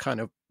lot of kind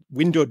of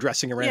window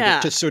dressing around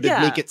it to sort of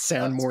make it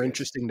sound more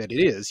interesting than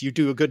it is. You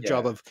do a good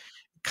job of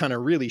kind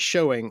of really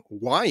showing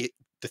why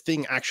the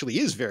thing actually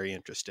is very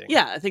interesting.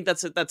 Yeah, I think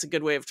that's a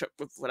good way of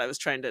what I was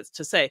trying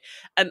to say.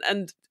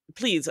 And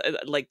please,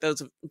 like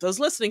those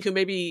listening who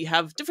maybe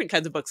have different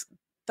kinds of books,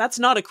 that's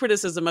not a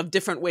criticism of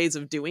different ways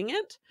of doing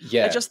it.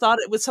 Yeah. I just thought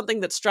it was something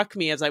that struck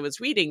me as I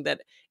was reading,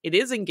 that it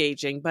is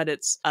engaging, but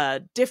it's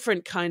a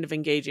different kind of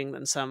engaging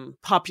than some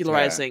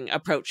popularizing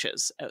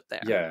approaches out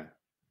there. Yeah.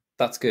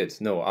 That's good.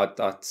 No,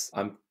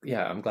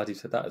 I'm glad you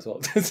said that as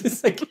well.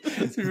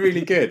 It's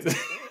really good.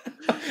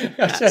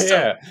 Actually,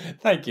 yeah.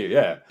 Thank you.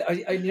 Yeah,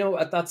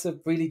 that's a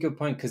really good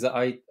point, because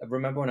I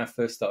remember when I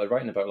first started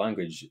writing about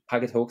language,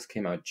 Haggard Hawks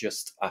came out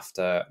just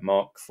after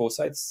Mark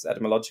Forsyth's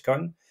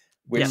Etymologicon,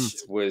 which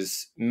Yes.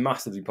 was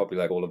massively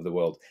popular all over the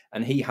world,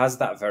 and he has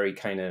that very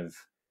kind of.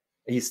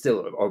 He's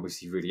still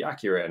obviously really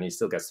accurate, and he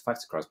still gets the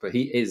facts across, but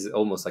he is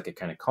almost like a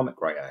kind of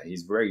comic writer.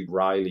 He's very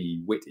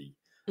wryly witty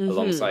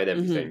alongside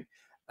everything.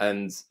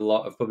 And a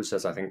lot of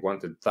publishers, I think,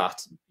 wanted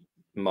that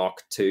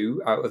Mark II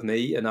out of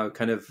me, and I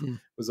kind of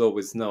was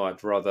always, no,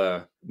 I'd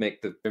rather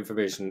make the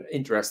information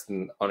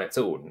interesting on its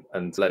own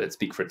and let it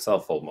speak for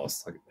itself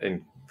almost.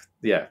 And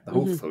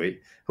hopefully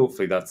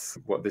that's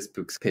what this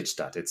book's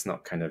pitched at. It's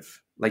not kind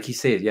of, like you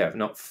say,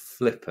 not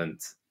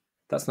flippant.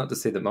 That's not to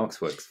say that Mark's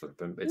work's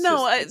flippant.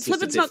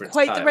 Flippant's not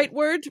quite style. The right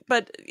word,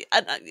 but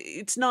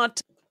it's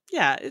not.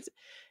 Yeah,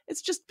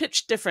 it's just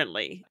pitched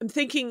differently. I'm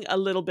thinking a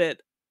little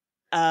bit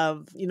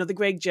of the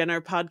Greg Jenner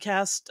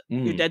podcast,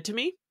 You're Dead to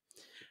Me,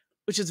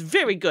 which is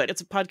very good. It's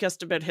a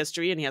podcast about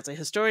history, and he has a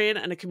historian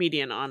and a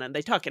comedian on, and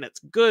they talk, and it's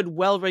good,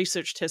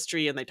 well-researched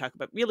history, and they talk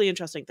about really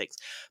interesting things.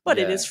 But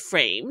it is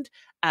framed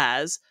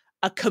as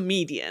a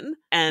comedian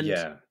and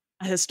a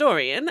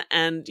historian,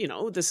 and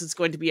this is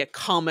going to be a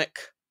comic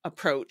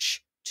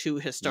approach to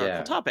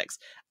historical topics.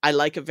 I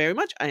like it very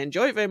much. I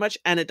enjoy it very much,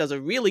 and it does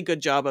a really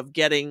good job of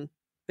getting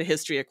the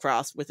history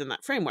across within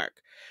that framework.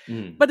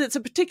 But it's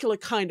a particular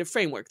kind of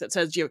framework that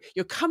says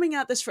you're coming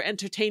at this for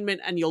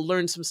entertainment, and you'll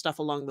learn some stuff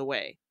along the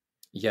way.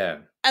 Yeah.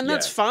 And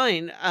that's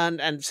fine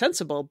and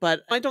sensible,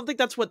 but I don't think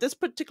that's what this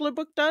particular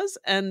book does,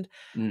 and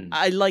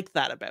I like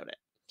that about it.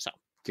 So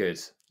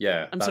good.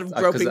 Yeah. I'm sort of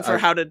groping for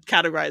how to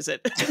categorize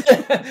it.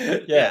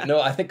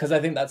 No, I think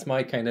that's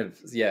my kind of,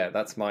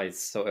 that's my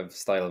sort of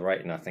style of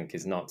writing, I think,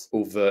 is not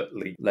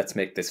overtly, let's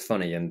make this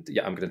funny, and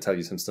I'm going to tell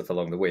you some stuff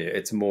along the way.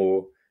 It's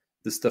more,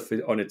 the stuff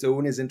on its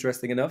own is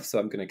interesting enough, so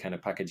I'm going to kind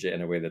of package it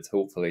in a way that's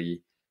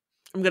hopefully...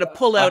 I'm going to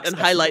pull out and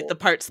highlight the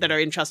parts that are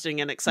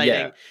interesting and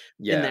exciting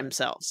in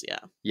themselves.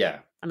 Yeah.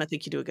 And I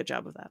think you do a good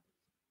job of that.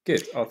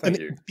 Good. Oh, thank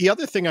you. The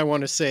other thing I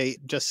want to say,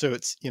 just so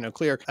it's,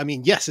 clear, I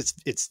mean, yes,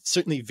 it's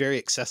certainly very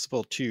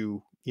accessible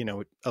to,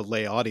 a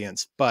lay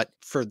audience, but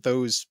for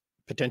those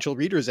potential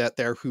readers out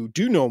there who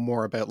do know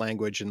more about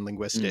language and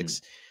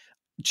linguistics,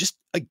 just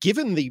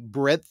given the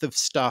breadth of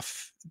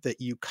stuff that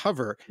you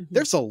cover,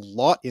 there's a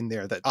lot in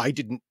there that I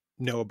didn't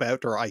know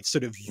about, or I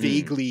sort of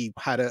vaguely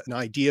had an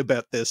idea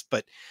about this,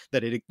 but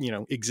that it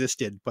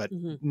existed, but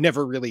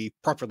never really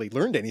properly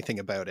learned anything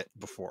about it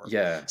before.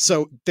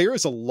 So there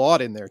is a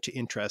lot in there to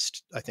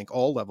interest, I think,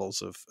 all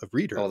levels of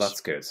readers. Oh,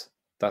 that's good.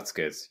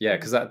 Yeah,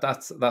 because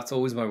that's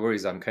always my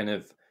worries. I'm kind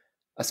of,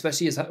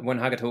 especially when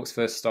Haggard Hawks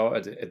first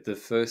started, the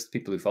first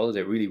people who followed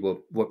it really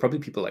were probably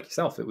people like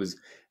yourself. It was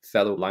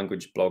fellow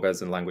language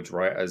bloggers and language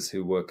writers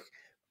who work,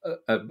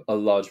 a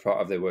large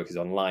part of their work is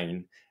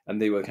online, and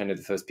they were kind of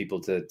the first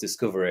people to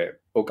discover it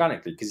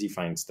organically, because you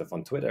find stuff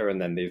on Twitter and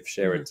then they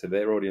share it to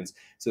their audience.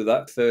 So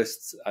that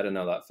first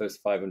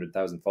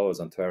 500,000 followers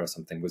on Twitter or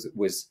something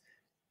was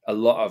a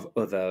lot of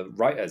other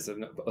writers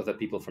and other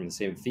people from the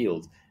same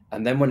field.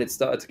 And then when it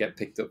started to get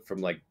picked up from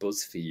like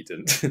BuzzFeed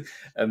and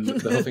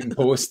the Huffington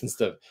Post and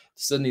stuff,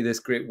 suddenly this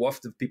great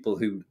waft of people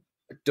who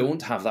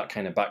don't have that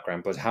kind of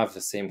background but have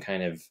the same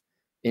kind of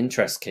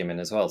interest came in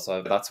as well.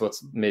 So that's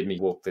what's made me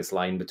walk this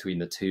line between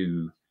the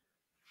two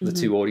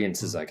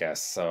audiences, I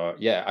guess. So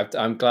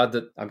I'm glad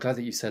that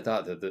you said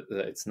that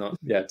it's not,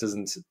 it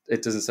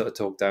doesn't sort of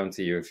talk down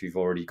to you if you've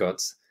already got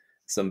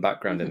some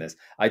background in this.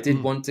 I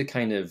did want to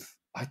kind of,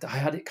 I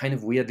had it kind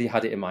of weirdly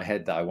had it in my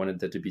head that I wanted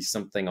there to be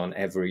something on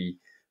every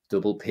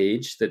double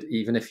page, that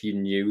even if you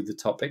knew the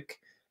topic,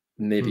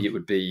 maybe it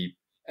would be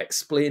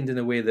explained in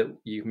a way that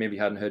you maybe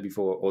hadn't heard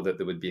before, or that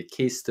there would be a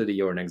case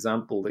study or an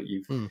example that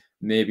you've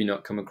maybe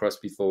not come across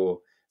before.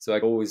 So I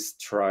always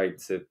tried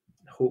to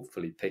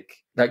hopefully pick,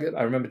 like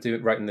I remember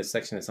writing this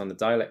section that's on the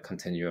dialect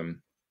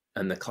continuum,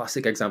 and the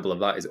classic example of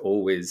that is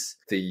always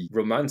the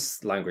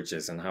Romance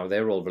languages and how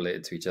they're all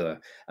related to each other.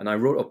 And I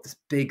wrote up this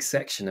big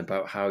section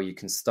about how you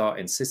can start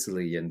in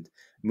Sicily and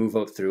move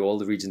up through all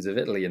the regions of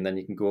Italy, and then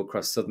you can go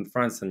across southern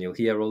France and you'll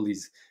hear all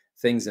these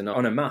things, and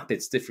on a map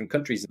it's different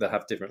countries that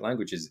have different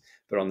languages,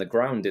 but on the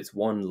ground it's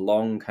one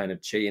long kind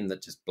of chain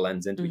that just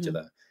blends into each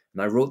other.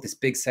 And I wrote this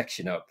big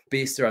section up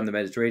based around the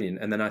Mediterranean,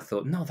 and then I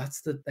thought, no,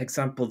 that's the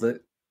example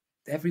that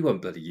everyone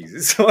bloody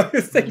uses. So I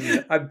was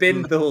thinking, I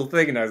binned the whole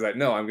thing, and I was like,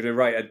 no, I'm going to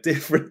write a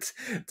different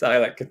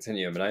dialect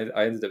continuum. And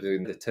I ended up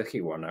doing the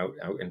Turkey one out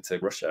into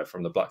Russia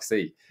from the Black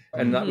Sea,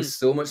 and that was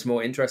so much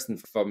more interesting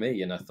for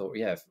me. And I thought,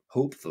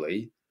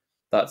 hopefully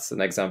that's an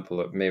example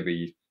that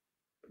maybe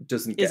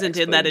isn't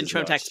in that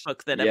intro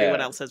textbook that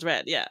everyone else has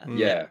read.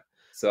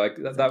 So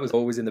that was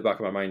always in the back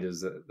of my mind,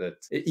 is that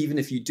even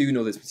if you do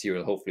know this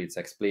material, hopefully it's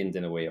explained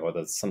in a way, or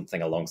there's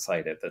something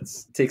alongside it that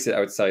takes it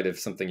outside of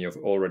something you're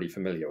already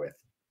familiar with.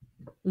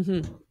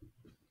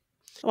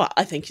 Well,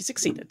 I think you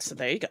succeeded, so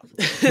there you go.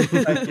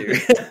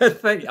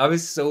 Thank you. I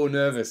was so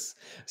nervous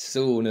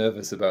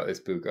about this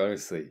book,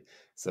 honestly.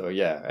 So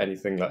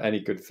any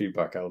good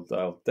feedback,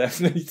 I'll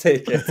definitely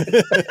take it.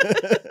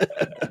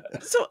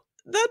 So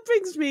that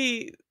brings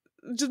me,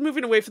 just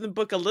moving away from the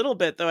book a little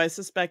bit, though I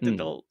suspect Mm.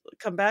 it'll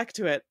come back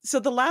to it. So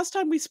the last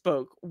time we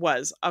spoke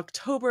was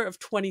October of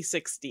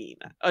 2016.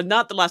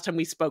 Not the last time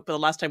we spoke, but the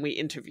last time we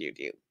interviewed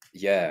you.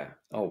 Yeah.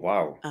 Oh,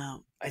 wow.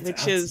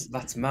 Which is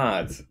That's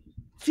mad.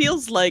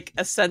 feels like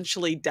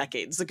essentially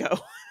decades ago.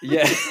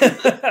 Yeah.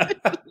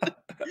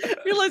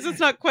 Realize it's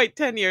not quite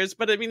 10 years,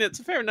 but I mean, it's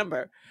a fair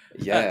number.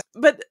 Yeah.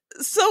 But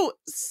so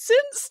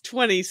since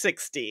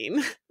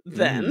 2016,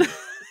 then,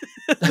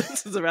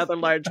 this is a rather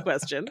large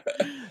question,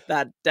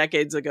 that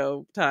decades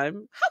ago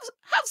time,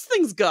 how's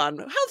things gone?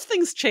 How's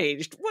things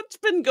changed? What's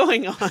been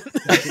going on?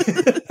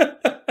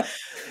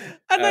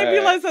 And I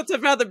realize that's a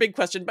rather big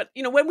question, but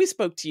when we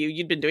spoke to you,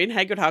 you'd been doing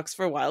Haggard Hawks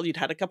for a while, you'd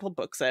had a couple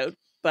books out,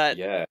 but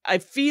yeah. I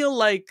feel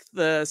like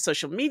the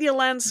social media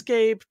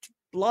landscape,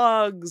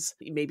 blogs,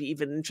 maybe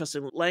even interest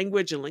in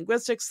language and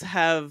linguistics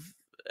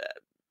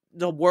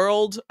the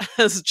world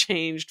has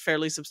changed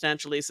fairly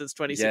substantially since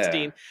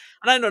 2016. Yeah.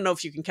 And I don't know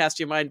if you can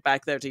cast your mind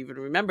back there to even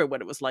remember what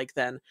it was like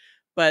then,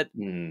 but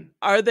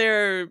are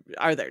there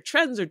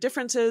trends or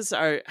differences?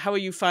 How are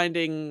you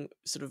finding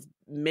sort of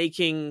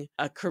making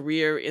a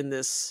career in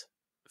this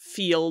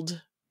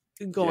field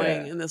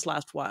going in this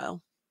last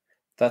while?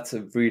 That's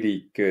a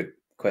really good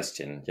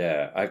question.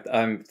 Yeah,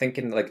 I'm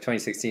thinking like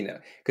 2016,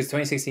 because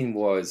 2016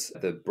 was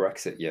the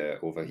Brexit year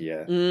over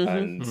here,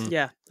 and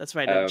yeah, that's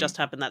right. It just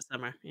happened that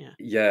summer.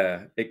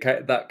 Yeah,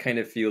 that kind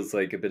of feels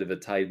like a bit of a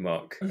tide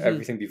mark.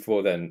 Everything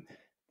before then,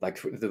 like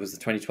there was the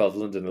 2012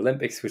 London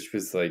Olympics, which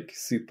was like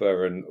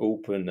super and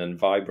open and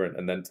vibrant,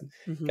 and then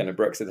kind of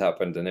Brexit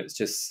happened, and it's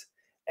just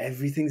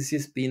everything's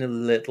just been a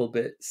little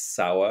bit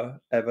sour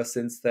ever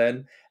since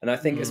then. And I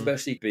think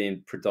especially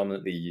being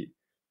predominantly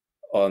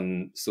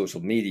on social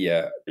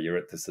media, you're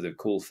at the sort of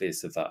coal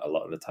face of that a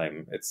lot of the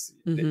time. It's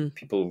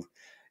people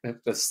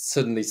have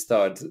suddenly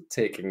started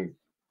taking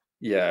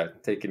a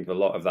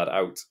lot of that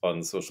out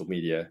on social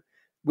media,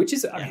 which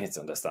is, I mean, it's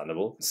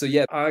understandable. So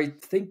yeah, I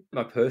think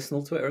my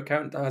personal Twitter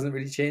account hasn't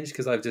really changed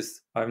because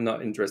I'm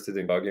not interested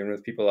in arguing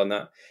with people on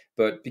that.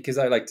 But because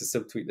I like to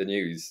subtweet the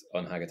news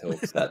on Haggard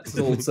Hawks, that's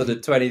all sort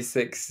of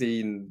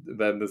 2016,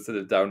 then the sort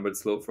of downward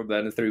slope from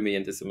then threw me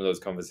into some of those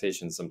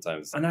conversations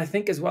sometimes. And I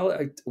think as well,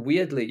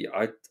 weirdly,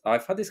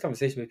 I've had this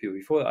conversation with people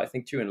before that I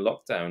think during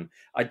lockdown,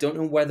 I don't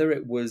know whether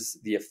it was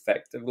the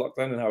effect of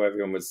lockdown and how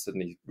everyone was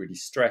suddenly really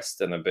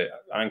stressed and a bit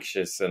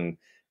anxious and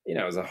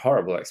it was a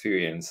horrible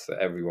experience that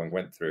everyone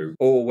went through,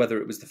 or whether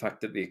it was the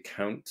fact that the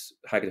account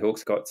Haggard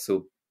Hawks got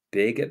so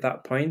big at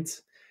that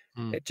point.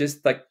 It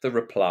just like the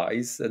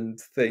replies and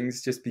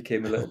things just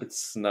became a little bit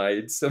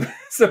snide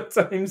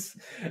sometimes.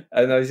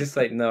 And I was just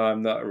like, no,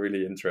 I'm not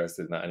really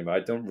interested in that anymore.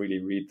 I don't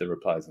really read the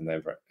replies on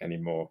there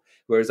anymore.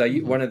 Whereas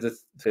one of the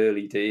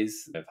early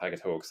days of Haggard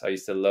Hawks, I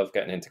used to love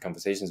getting into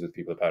conversations with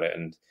people about it.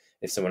 And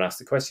if someone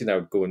asked a question, I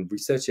would go and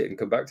research it and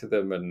come back to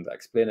them and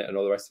explain it and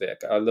all the rest of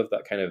it. I love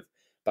that kind of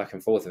back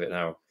and forth of it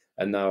now.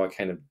 And now I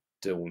kind of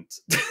don't.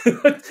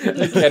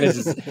 I kind of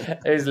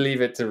just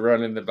leave it to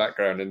run in the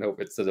background and hope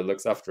it sort of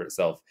looks after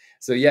itself.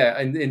 So yeah,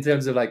 and in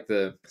terms of like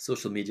the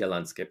social media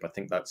landscape, I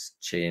think that's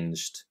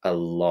changed a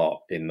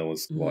lot in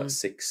those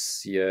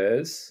 6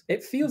 years.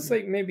 It feels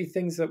like maybe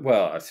things that,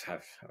 well, I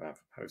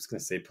was going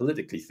to say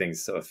politically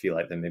things sort of feel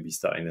like they're maybe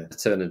starting to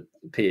turn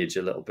a page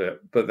a little bit,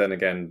 but then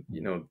again,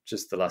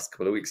 just the last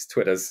couple of weeks,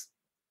 Twitter's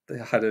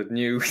had a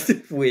new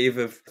wave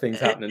of things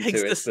happening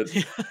to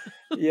it.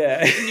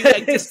 Yeah. New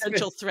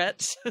existential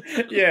threats.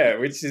 Yeah,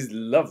 which is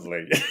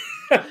lovely.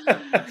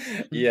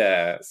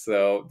 Yeah,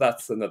 so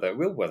that's another.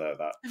 We'll weather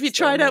that. Have you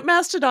tried out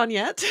Mastodon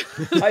yet?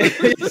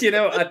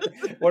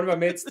 One of my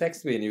mates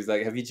texted me and he was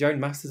like, "Have you joined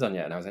Mastodon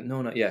yet?" And I was like,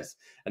 "No, not yet."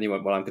 And he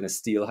went, "Well, I'm going to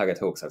steal Haggard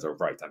Hawks." I was like,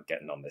 "Right, I'm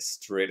getting on this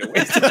straight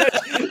away."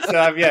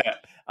 So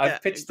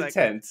I've pitched the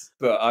tent,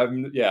 but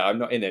I'm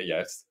not in it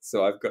yet.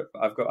 So I've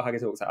got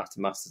Haggard Hawks after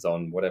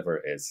Mastodon, whatever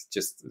it is,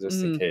 just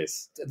in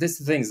case. This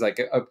thing's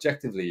like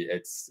objectively,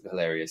 it's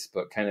hilarious,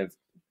 but kind of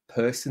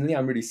personally,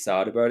 I'm really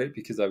sad about it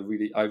because I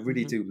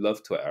really do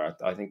love Twitter.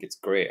 I think it's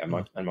great, and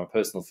my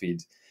personal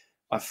feed,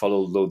 I follow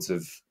loads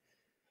of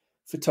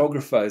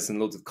photographers and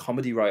loads of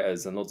comedy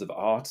writers and loads of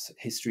art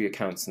history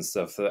accounts and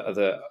stuff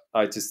that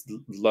I just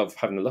love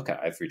having a look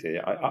at every day.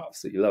 I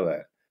absolutely love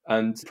it.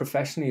 And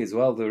professionally as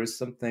well, there is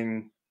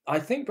something, I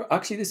think,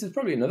 actually, this is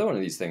probably another one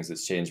of these things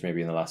that's changed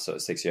maybe in the last sort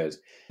of 6 years.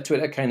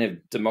 Twitter kind of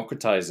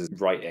democratizes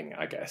writing,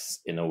 I guess,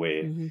 in a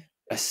way,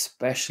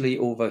 especially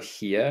over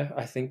here,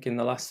 I think, in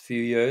the last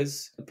few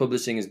years.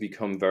 Publishing has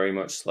become very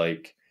much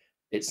like,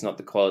 it's not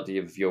the quality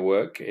of your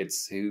work,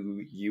 it's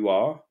who you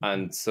are.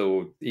 And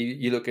so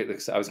you look at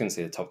I was going to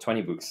say the top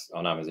 20 books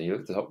on Amazon, you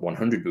look at the top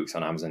 100 books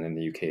on Amazon in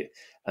the UK,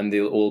 and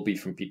they'll all be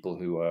from people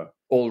who are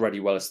already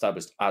well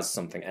established as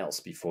something else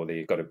before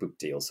they got a book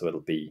deal. So it'll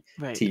be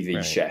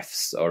TV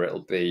chefs, or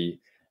it'll be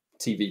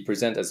TV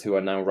presenters who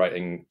are now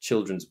writing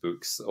children's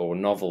books or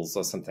novels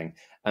or something.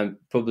 And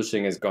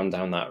publishing has gone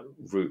down that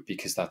route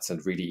because that's a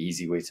really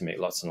easy way to make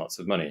lots and lots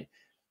of money,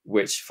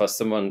 which for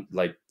someone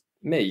like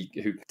me,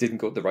 who didn't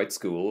go to the right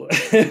school,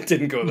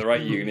 didn't go to the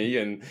right uni,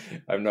 and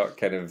I'm not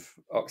kind of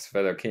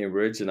Oxford or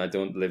Cambridge, and I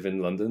don't live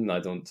in London, I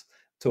don't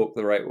talk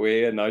the right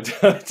way, and I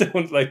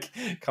don't like,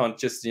 can't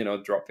just,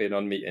 drop in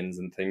on meetings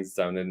and things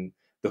down in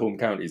the home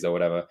counties or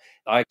whatever.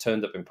 I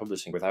turned up in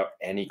publishing without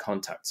any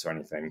contacts or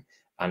anything.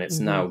 And it's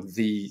now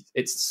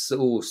it's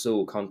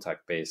so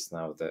contact based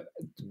now, that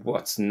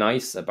what's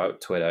nice about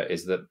Twitter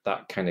is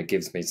that kind of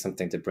gives me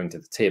something to bring to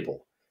the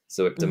table.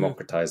 So it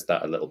democratized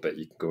that a little bit.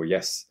 You can go,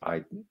 yes,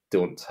 I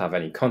don't have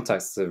any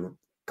contacts to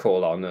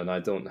call on, and I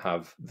don't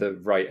have the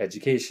right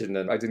education,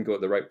 and I didn't go to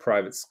the right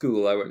private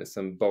school. I went to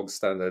some bog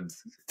standard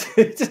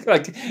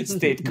like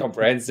state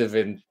comprehensive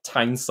in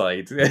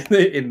Tyneside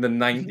in the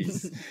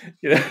 90s.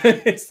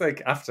 It's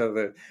like after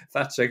the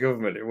Thatcher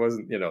government, it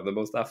wasn't the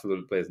most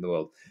affluent place in the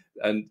world.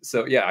 And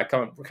so I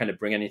can't kind of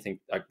bring anything,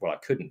 I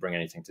couldn't bring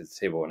anything to the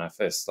table when I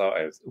first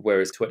started,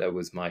 whereas Twitter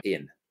was my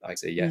in. I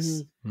say,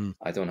 yes,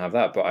 I don't have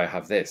that, but I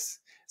have this.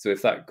 So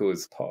if that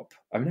goes pop,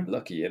 I'm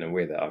lucky in a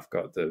way that I've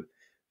got the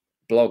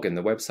blog and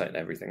the website and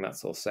everything,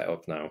 that's all set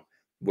up now.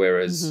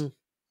 Whereas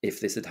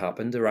if this had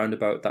happened around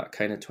about that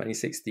kind of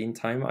 2016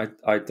 time,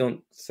 I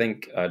don't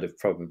think I'd have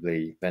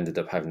probably ended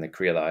up having the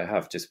career that I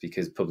have, just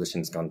because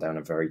publishing's gone down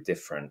a very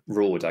different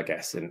road, I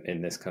guess,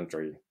 in this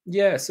country.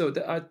 Yeah, so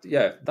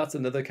that's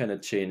another kind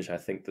of change I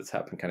think that's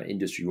happened kind of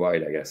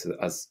industry-wide, I guess,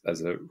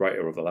 as a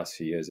writer over the last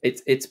few years.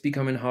 It's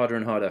becoming harder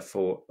and harder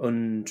for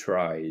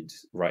untried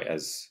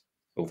writers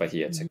over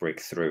here to break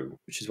through,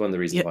 which is one of the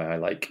reasons why I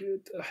like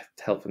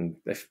helping.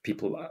 If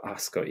people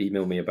ask or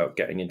email me about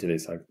getting into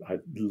this, I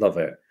love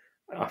it.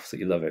 I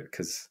absolutely love it,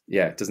 because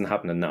it doesn't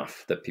happen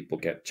enough that people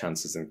get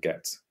chances and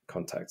get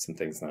contacts and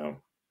things now.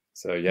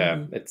 So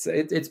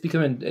it's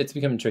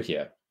becoming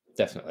trickier,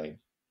 definitely.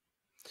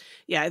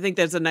 Yeah, I think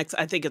there's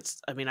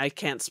I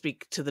can't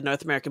speak to the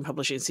North American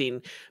publishing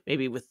scene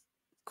maybe with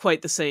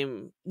quite the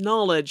same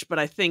knowledge, but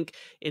I think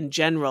in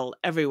general,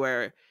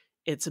 everywhere,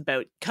 it's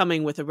about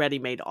coming with a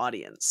ready-made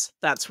audience.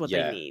 That's what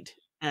they need.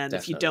 And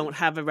if you don't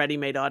have a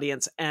ready-made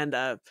audience and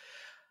a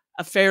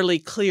fairly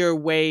clear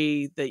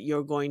way that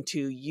you're going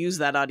to use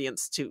that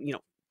audience to,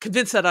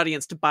 convince that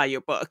audience to buy your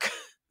book,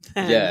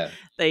 then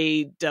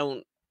they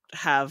don't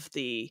have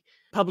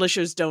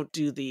publishers don't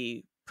do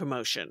the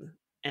promotion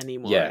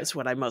anymore, is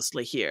what I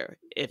mostly hear.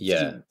 If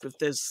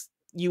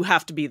you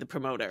have to be the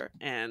promoter,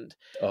 and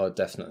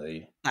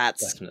definitely.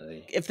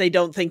 If they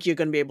don't think you're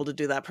going to be able to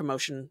do that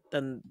promotion,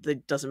 then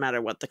it doesn't matter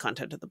what the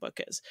content of the book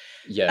is.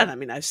 And I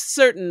mean,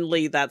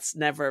 that's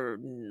never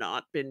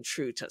not been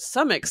true to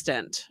some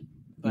extent,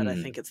 but I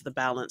think it's the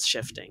balance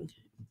shifting.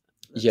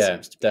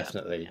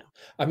 Definitely.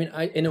 I mean,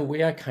 in a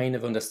way I kind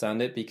of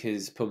understand it,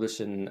 because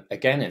publishing,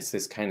 again, it's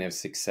this kind of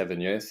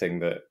 6-7 year thing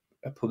that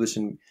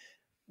publishing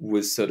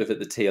was sort of at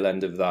the tail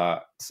end of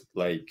that.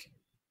 Like,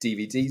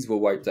 DVDs were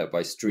wiped out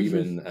by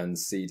streaming, and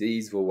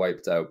CDs were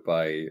wiped out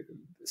by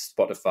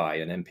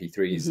Spotify and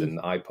MP3s and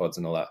iPods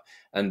and all that.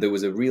 And there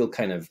was a real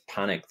kind of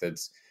panic that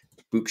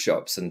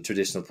bookshops and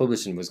traditional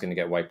publishing was going to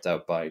get wiped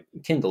out by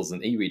Kindles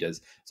and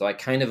e-readers. So I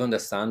kind of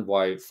understand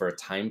why for a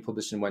time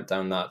publishing went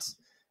down that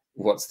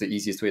what's the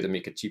easiest way to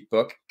make a cheap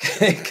book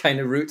kind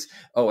of route.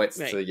 It's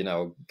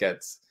to,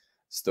 get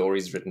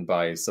stories written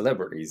by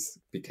celebrities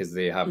because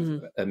they have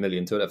a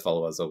million Twitter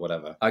followers or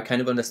whatever. I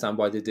kind of understand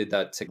why they did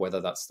that to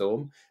weather that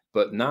storm.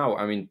 But now,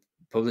 I mean,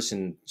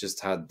 publishing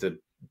just had the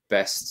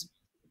best,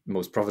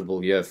 most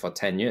profitable year for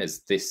 10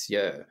 years this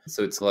year.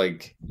 So it's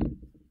like,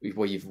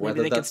 well, you've weathered that storm.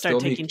 Maybe they can start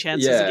taking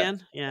chances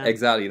again. Yeah,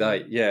 exactly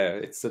that. Yeah,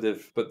 it's sort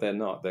of, but they're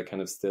not. They're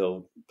kind of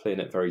still playing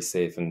it very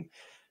safe, and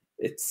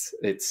it's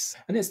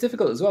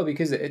difficult as well,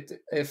 because it's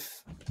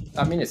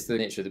the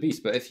nature of the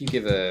beast. But if you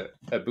give a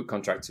book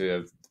contract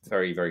to a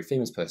very, very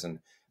famous person,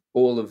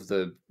 all of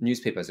the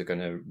newspapers are going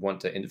to want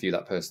to interview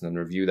that person and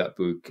review that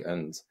book,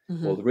 and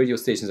all the radio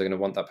stations are going to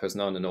want that person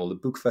on, and all the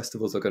book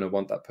festivals are going to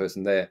want that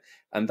person there.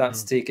 And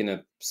that's taken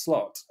a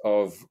slot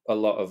of a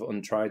lot of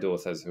untried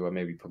authors who are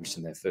maybe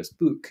publishing their first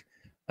book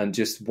and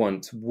just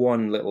want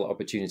one little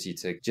opportunity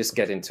to just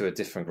get into a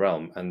different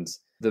realm. And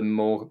the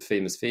more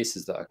famous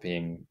faces that are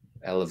being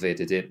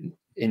elevated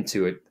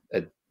into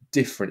a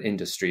different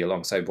industry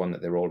alongside one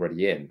that they're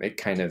already in, it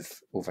kind of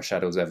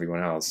overshadows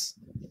everyone else.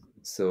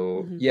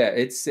 So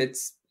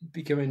it's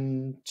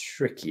becoming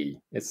tricky.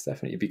 It's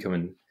definitely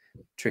becoming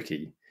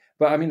tricky.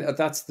 But I mean,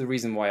 that's the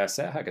reason why I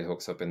set Haggard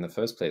Hawks up in the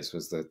first place,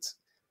 was that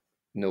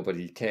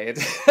nobody cared.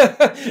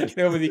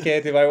 Nobody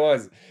cared who I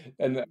was.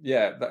 And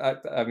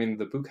I mean,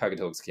 the book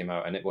Haggard Hawks came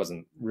out and it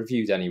wasn't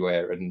reviewed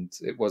anywhere, and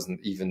it wasn't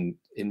even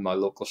in my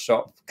local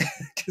shop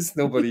because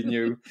nobody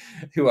knew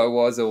who I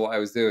was or what I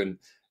was doing.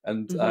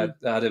 And I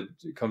had a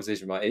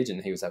conversation with my agent,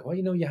 and he was like, well,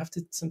 you have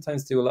to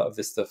sometimes do a lot of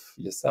this stuff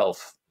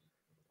yourself.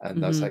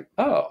 And I was like,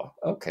 oh,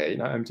 okay.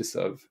 Now I'm just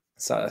sort of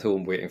sat at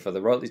home waiting for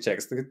the royalty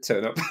checks to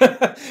turn up.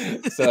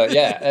 So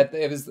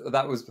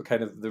that was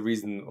kind of the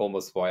reason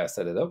almost why I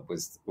set it up,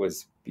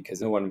 was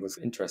because no one was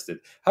interested.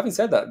 Having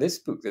said that, this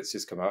book that's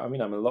just come out, I mean,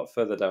 I'm a lot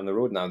further down the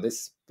road now.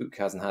 This book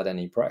hasn't had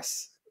any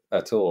press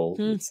at all.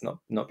 It's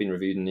not been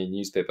reviewed in any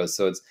newspapers.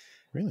 So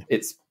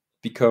it's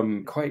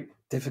become quite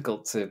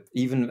difficult to,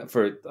 even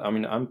for, I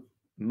mean, I'm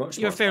much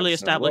You're more a fairly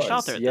advanced than I established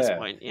was. author at this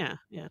point. Yeah.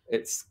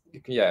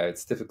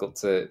 It's difficult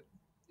to,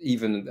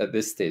 even at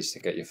this stage, to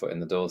get your foot in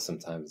the door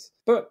sometimes.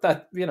 But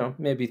that,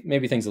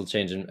 maybe things will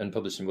change, and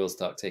publishing will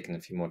start taking a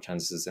few more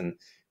chances in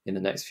the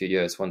next few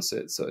years, once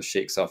it sort of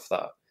shakes off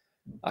that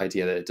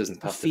idea that it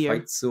doesn't have to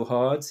fight so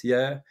hard.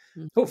 Yeah.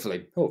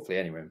 Hopefully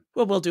anyway.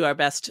 Well, we'll do our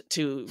best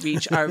to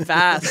reach our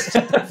vast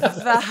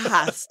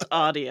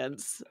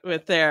audience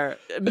with their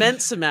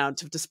immense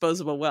amount of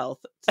disposable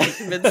wealth to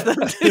convince them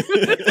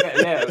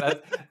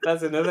to.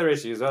 That's another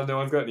issue as well. No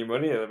one's got any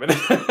money at the minute.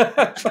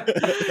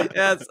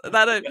 Yes,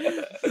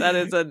 that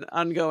is an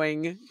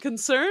ongoing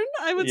concern,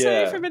 I would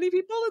say, for many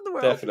people in the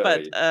world.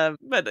 Definitely.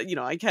 But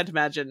I can't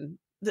imagine.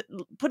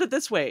 Put it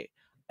this way,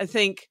 I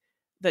think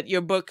that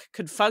your book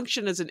could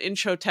function as an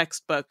intro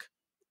textbook,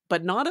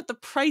 but not at the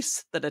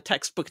price that a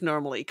textbook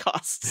normally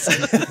costs.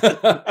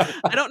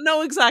 I don't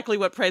know exactly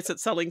what price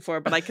it's selling for,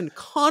 but I can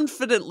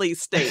confidently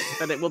state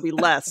that it will be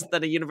less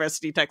than a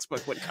university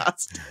textbook would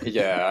cost.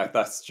 Yeah,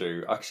 that's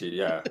true. Actually,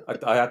 yeah.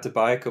 I had to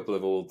buy a couple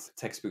of old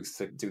textbooks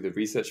to do the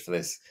research for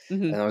this.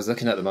 And I was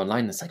looking at them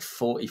online, and it's like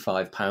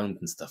 £45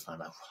 and stuff. And I'm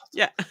like, what?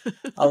 Yeah.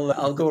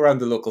 I'll go around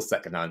the local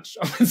secondhand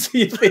shop and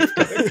see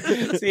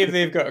if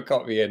they've got a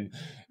copy in.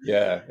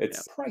 Yeah,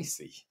 it's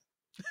pricey.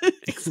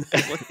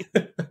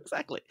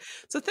 Exactly.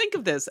 So think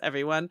of this,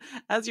 everyone,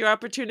 as your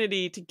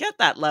opportunity to get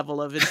that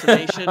level of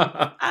information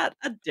at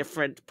a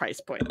different price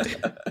point.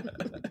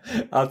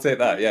 I'll take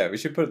that. Yeah, we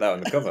should put that on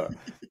the cover.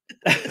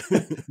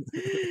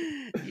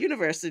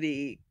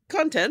 University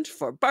content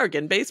for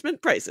bargain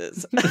basement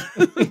prices.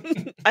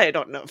 I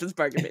don't know if it's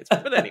bargain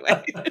basement, but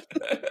anyway.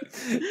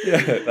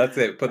 Yeah, that's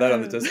it. Put that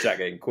on the dust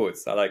jacket in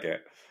quotes. I like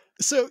it.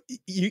 So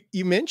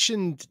you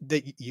mentioned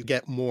that you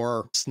get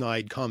more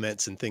snide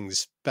comments and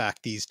things back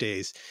these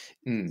days.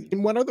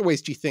 In what other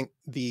ways do you think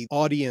the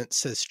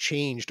audience has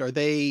changed? Are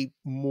they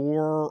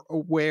more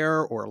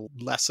aware or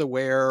less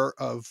aware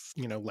of,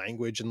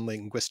 language and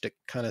linguistic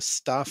kind of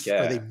stuff?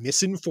 Yeah. Are they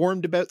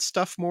misinformed about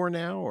stuff more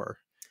now, or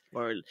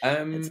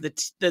it's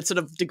the sort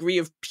of degree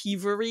of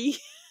peevery?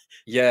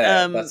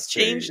 Yeah, that's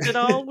changed true. at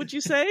all, would you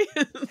say?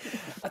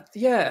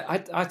 Yeah,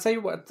 I tell you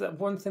what,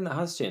 one thing that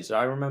has changed,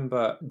 I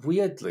remember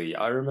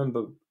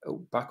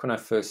back when I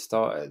first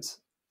started,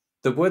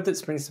 the word that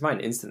springs to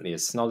mind instantly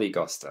is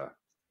snollygoster,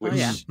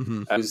 which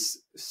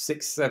was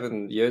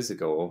 6-7 years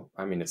ago.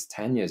 I mean, it's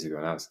 10 years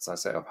ago now since I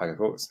set up Haggard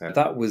Hawks. Now,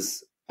 that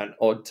was an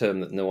odd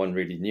term that no one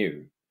really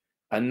knew.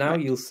 And now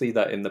you'll see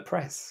that in the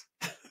press.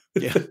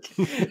 Yeah.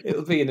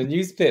 It'll be in a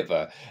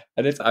newspaper,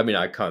 and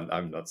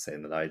I'm not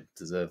saying that I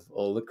deserve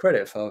all the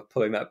credit for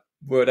pulling that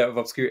word out of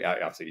obscurity. I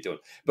absolutely don't,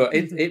 but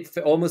it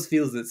almost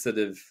feels that sort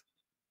of,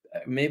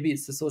 maybe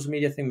it's the social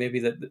media thing, maybe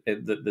that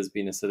there's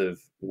been a sort of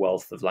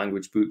wealth of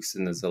language books,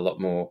 and there's a lot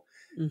more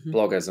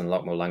bloggers and a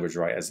lot more language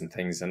writers and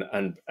things, and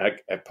a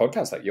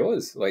podcast like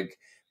yours, like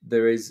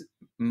there is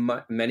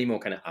many more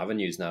kind of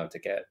avenues now to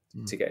get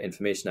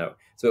information out.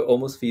 So it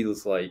almost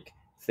feels like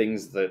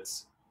things that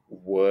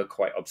were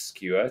quite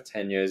obscure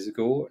 10 years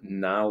ago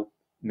now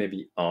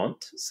maybe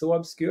aren't so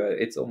obscure.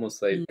 It's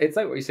almost like it's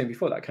like what you're saying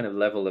before, that kind of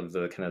level of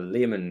the kind of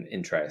layman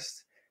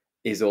interest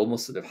is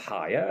almost sort of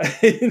higher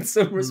in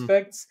some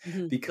respects,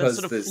 because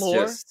sort of there's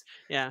floor.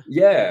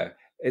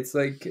 It's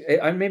like,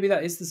 and maybe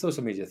that is the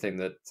social media thing,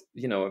 that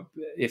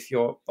if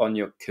you're on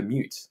your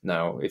commute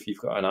now, if you've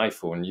got an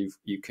iPhone,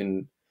 you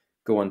can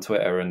go on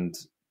Twitter and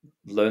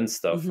learn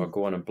stuff, or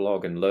go on a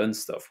blog and learn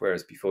stuff,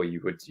 whereas before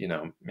you would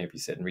maybe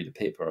sit and read a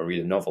paper or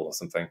read a novel or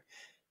something.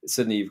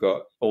 Suddenly you've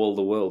got all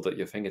the world at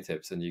your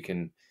fingertips, and you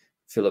can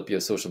fill up your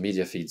social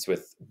media feeds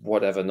with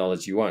whatever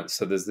knowledge you want.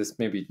 So there's this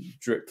maybe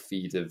drip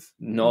feed of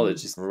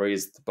knowledge, just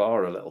raised the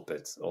bar a little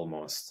bit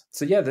almost.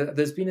 So yeah,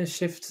 there's been a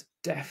shift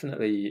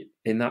definitely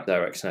in that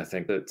direction. I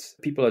think that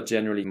people are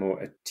generally more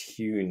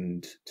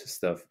attuned to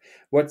stuff.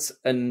 What's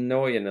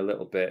annoying a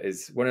little bit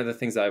is, one of the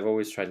things that I've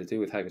always tried to do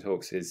with Haggard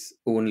Hawks is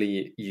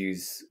only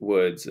use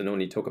words and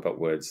only talk about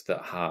words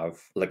that have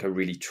like a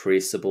really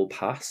traceable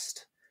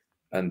past,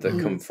 and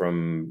that come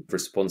from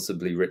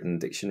responsibly written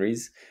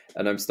dictionaries.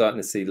 And I'm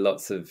starting to see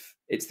lots of,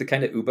 it's the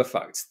kind of Uber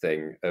facts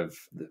thing of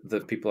the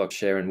people are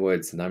sharing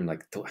words, and I'm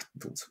like,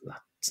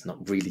 that's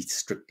not really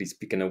strictly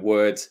speaking a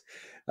word.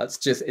 That's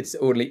just, it's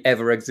only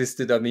ever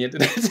existed on the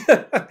internet.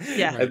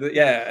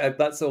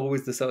 That's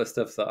always the sort of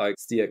stuff that I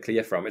steer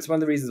clear from. It's one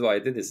of the reasons why I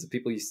did this, is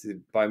people used to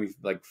buy me,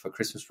 like, for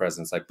Christmas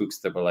presents, like books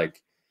that were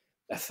like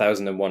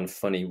 1,001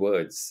 funny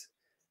words.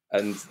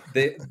 And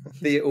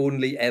they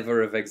only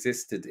ever have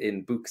existed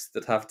in books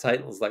that have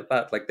titles like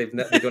that. Like they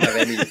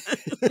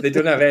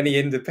don't have any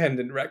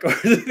independent record.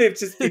 They've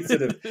just been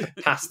sort of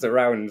passed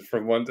around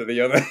from one to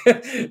the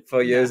other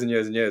for years and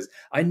years and years.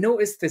 I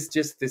noticed this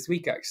just this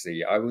week,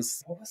 actually. What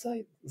was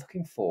I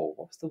looking for?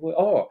 What was the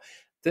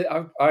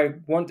word? I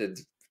wanted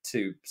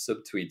to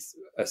subtweet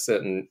a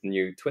certain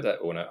new Twitter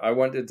owner. I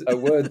wanted a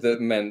word that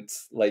meant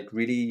like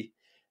really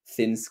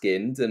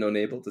thin-skinned and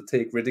unable to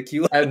take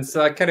ridicule, and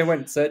so I kind of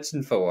went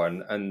searching for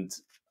one, and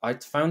I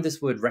found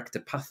this word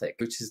rectopathic,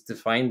 which is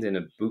defined in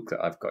a book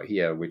that I've got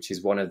here, which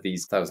is one of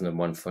these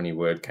 1001 funny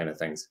word kind of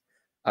things,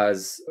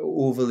 as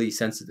overly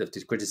sensitive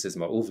to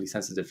criticism or overly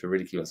sensitive to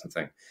ridicule or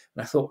something.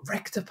 And I thought,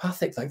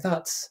 rectopathic, like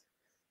that's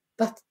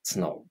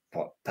not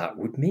what that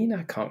would mean.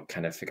 I can't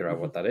kind of figure out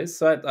what that is.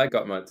 So I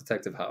got my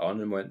detective hat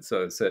on and went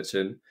sort of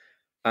searching.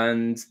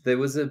 And there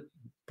was a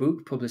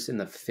book published in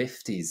the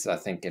 50s, I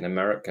think, in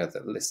America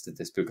that listed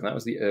this book. And that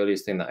was the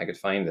earliest thing that I could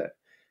find it.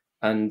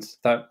 And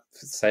that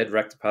said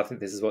rectopathic,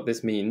 this is what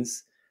this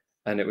means.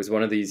 And it was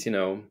one of these,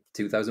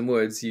 2,000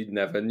 words you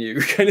never knew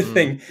kind of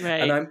thing.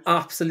 Right. And I'm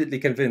absolutely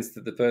convinced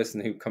that the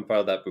person who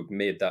compiled that book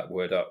made that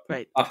word up.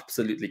 Right.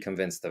 Absolutely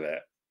convinced of it.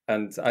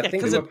 And I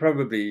think they were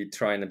probably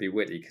trying to be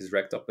witty, because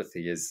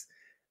rectopathy is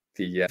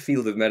the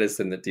field of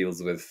medicine that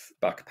deals with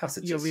back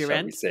passages, shall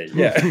we say.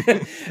 Yeah.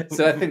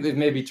 So I think they've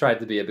maybe tried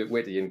to be a bit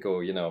witty and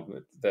go,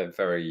 they're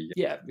very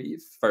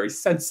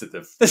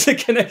sensitive. There's a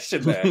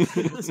connection there.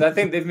 So I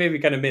think they've maybe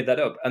kind of made that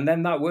up. And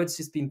then that word's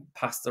just been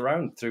passed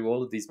around through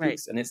all of these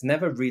books, and it's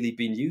never really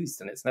been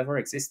used, and it's never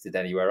existed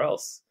anywhere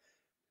else.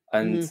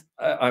 And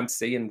I'm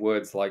seeing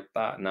words like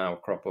that now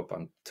crop up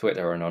on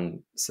Twitter and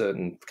on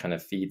certain kind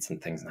of feeds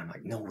and things. And I'm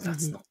like, no,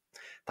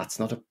 that's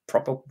not a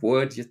proper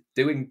word. You're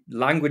doing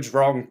language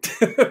wrong.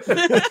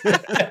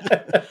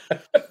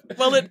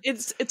 Well,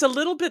 it's a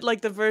little bit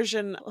like the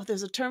version. Oh,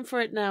 there's a term for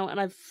it now, and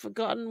I've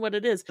forgotten what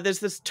it is. There's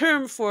this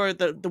term for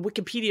the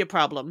Wikipedia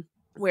problem,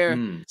 where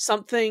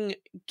something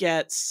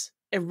gets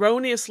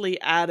erroneously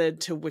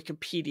added to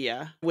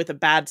Wikipedia with a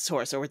bad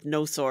source or with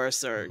no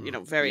source, or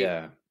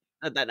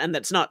and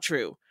that's not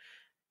true.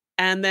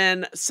 And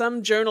then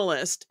some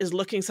journalist is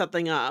looking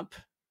something up,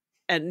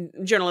 and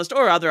journalists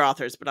or other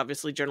authors, but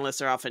obviously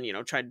journalists are often,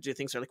 try to do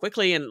things really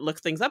quickly and look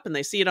things up, and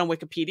they see it on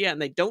Wikipedia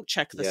and they don't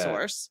check the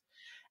source.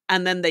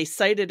 And then they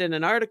cite it in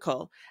an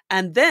article.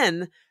 And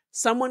then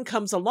someone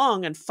comes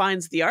along and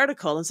finds the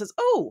article and says,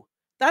 oh,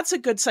 that's a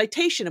good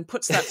citation, and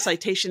puts that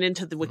citation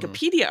into the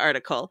Wikipedia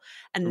article.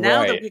 And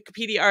now the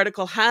Wikipedia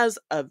article has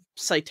a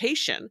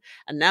citation.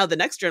 And now the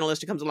next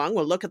journalist who comes along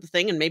will look at the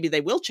thing, and maybe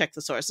they will check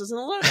the sources, and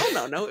they'll like,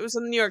 oh, no, it was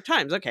in the New York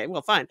Times. Okay,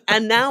 well, fine.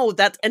 And now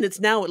it's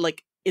now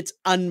like, it's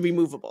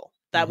unremovable.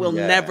 That will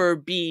never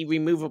be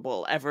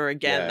removable ever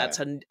again. That's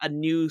a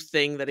new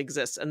thing that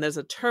exists. And there's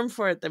a term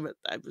for it that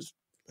I was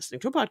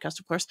listening to a podcast,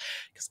 of course,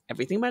 because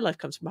everything in my life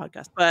comes from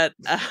podcasts, but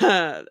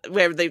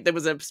where there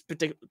was a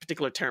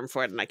particular term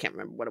for it, and I can't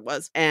remember what it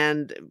was.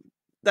 And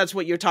that's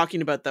what you're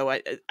talking about, though.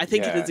 I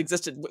think it has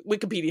existed.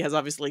 Wikipedia has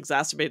obviously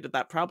exacerbated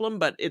that problem,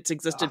 but it's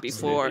existed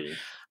before.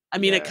 I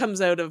mean, it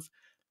comes out of,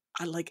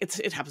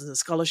 it happens in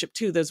scholarship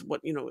too. There's one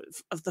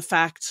of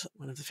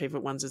the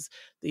favorite ones is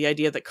the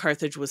idea that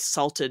Carthage was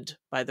salted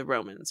by the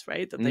Romans,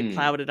 right? That they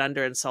plowed it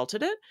under and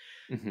salted it.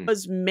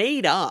 Was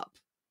made up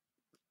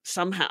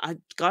somehow,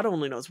 God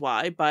only knows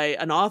why, by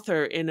an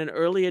author in an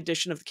early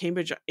edition of the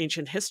Cambridge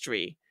Ancient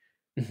History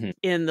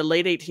in the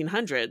late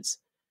 1800s.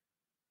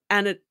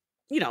 And it,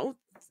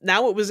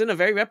 now it was in a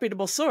very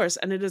reputable source,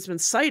 and it has been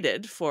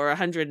cited for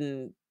 100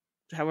 and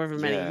however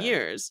many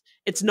years.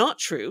 It's not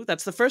true.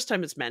 That's the first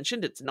time it's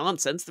mentioned. It's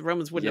nonsense. The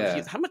Romans wouldn't have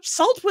used. How much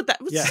salt would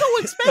that? It was so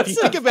expensive.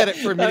 Think about it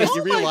for a minute.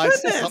 You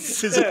realize it's not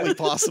physically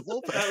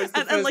possible. That was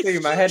the first thing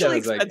in my head. I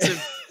was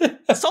expensive.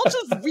 Salt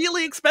is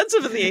really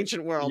expensive in the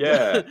ancient world.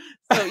 Yeah.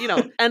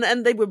 So,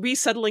 and they were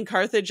resettling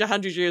Carthage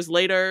 100 years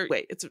later.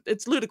 Wait,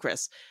 it's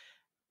ludicrous.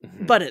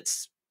 But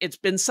it's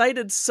been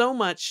cited so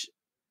much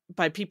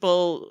by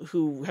people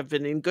who have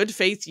been in good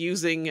faith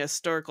using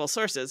historical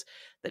sources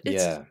that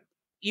it's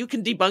you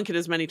can debunk it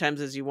as many times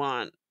as you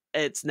want.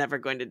 It's never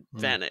going to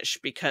vanish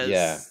because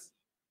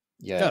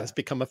it's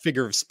become a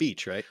figure of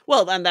speech, right?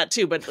 Well, and that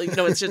too, but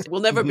it's just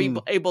we'll never be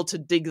able to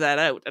dig that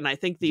out. And I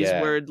think these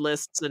word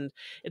lists, and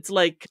it's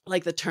like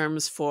the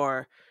terms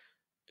for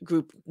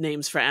group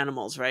names for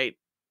animals, right?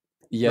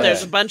 Yeah,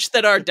 there's a bunch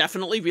that are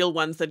definitely real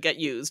ones that get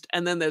used,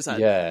 and then there's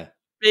a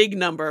big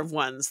number of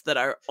ones that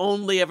are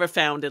only ever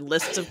found in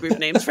lists of group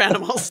names for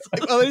animals.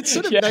 Well, it's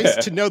sort of nice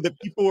to know that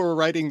people were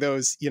writing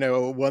those,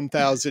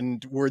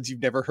 1,000 words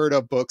you've never heard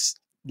of books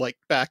like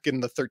back in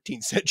the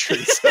 13th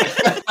century.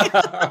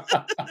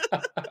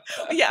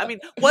 Yeah, I mean,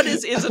 what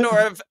is Isidore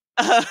of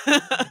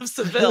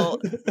Seville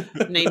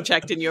name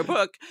checked in your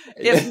book,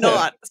 if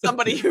not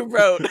somebody who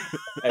wrote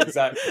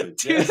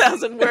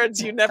 2,000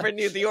 words you never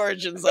knew the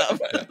origins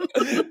of?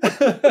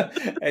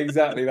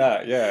 Exactly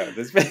that. Yeah,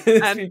 there's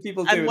been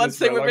people doing and once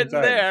this they were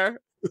written there,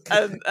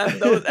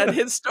 and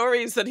his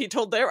stories that he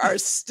told there are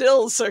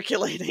still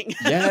circulating.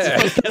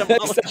 Yeah,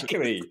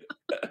 exactly.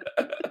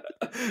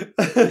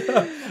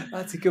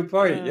 That's a good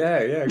point. Yeah,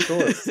 of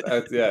course.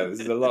 This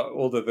is a lot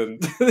older than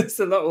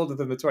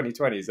the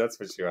 2020s. That's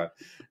for sure.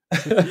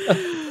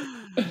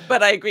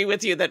 But I agree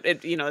with you that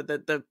it,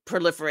 that the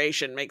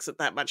proliferation makes it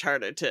that much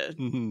harder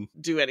to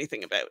do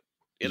anything about.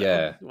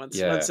 Once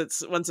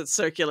it's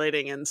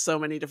circulating in so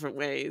many different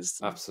ways.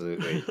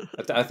 Absolutely.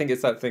 I think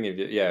it's that thing of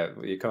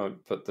you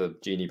can't put the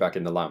genie back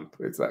in the lamp.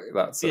 It's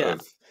that sort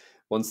of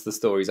once the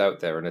story's out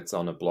there and it's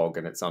on a blog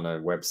and it's on a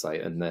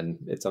website and then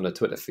it's on a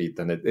Twitter feed,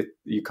 then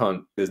you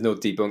can't. There's no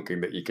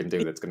debunking that you can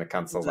do that's going to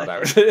cancel that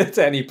out at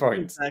any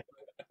point. Exactly.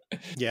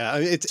 Yeah, I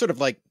mean, it's sort of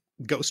like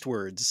ghost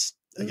words,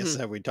 I guess,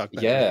 how we talk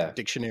about it in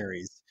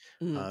dictionaries.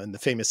 And the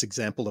famous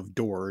example of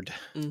Dord.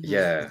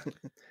 Yeah.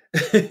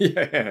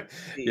 The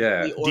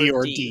D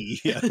or D.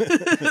 Yeah.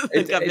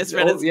 It got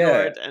misread as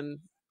Dord, and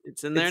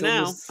it's in there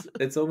now.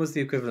 It's almost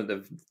the equivalent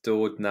of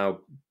Dord now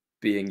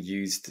being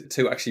used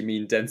to actually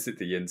mean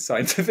density in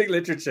scientific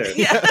literature.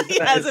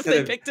 As if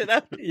they picked it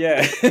up.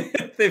 Yeah,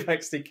 they've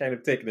actually kind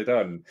of taken it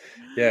on.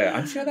 Yeah,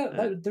 I'm sure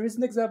that there is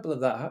an example of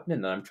that happening,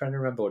 and I'm trying to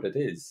remember what it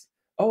is.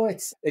 Oh,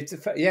 it's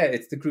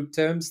the group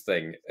terms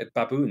thing.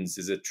 Baboons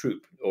is a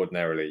troop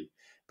ordinarily,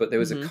 but there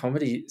was a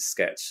comedy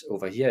sketch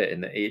over here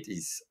in the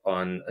 80s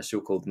on a show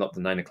called Not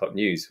the 9 O'Clock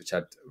News, which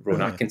had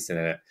Rowan Atkinson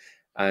in it.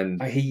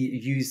 And he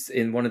used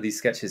in one of these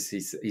sketches,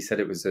 he said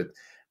it was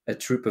a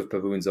troop of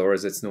baboons, or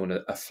as it's known,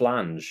 a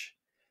flange.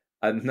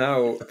 And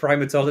now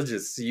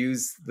primatologists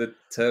use the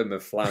term a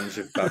flange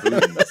of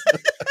baboons.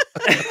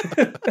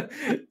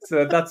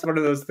 So that's one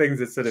of those things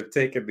that's sort of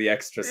taken the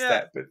extra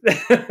step.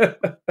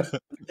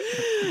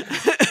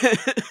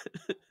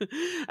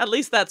 At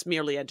least that's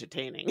merely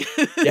entertaining.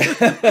 Yeah.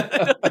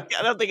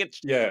 I don't think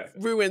it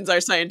ruins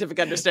our scientific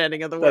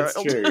understanding of the world.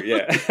 That's true,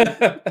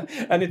 yeah.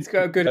 And it's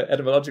got a good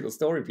etymological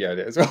story behind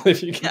it as well,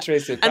 if you can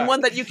trace it back. And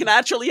one that you can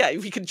actually,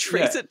 if you can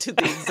trace it to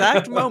the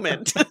exact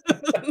moment.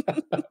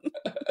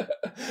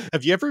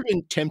 Have you ever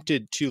been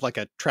tempted to, like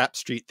a Trap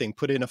Street thing,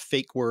 put in a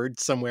fake word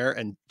somewhere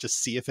and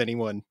just see if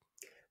anyone...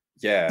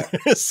 Yeah,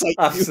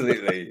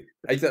 absolutely.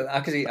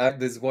 Actually,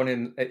 there's one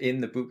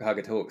in the book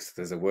Haggard Hawks.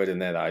 There's a word in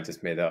there that I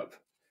just made up.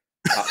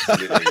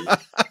 Absolutely.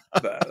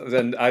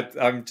 Then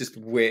I'm just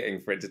waiting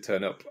for it to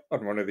turn up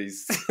on one of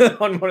these,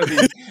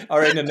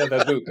 or in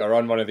another book, or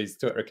on one of these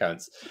Twitter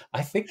accounts.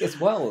 I think as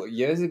well,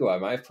 years ago, I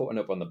might have put one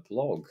up on the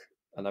blog,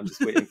 and I'm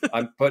just waiting.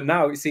 But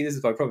now, you see, this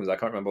is my problem. I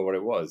can't remember what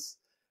it was.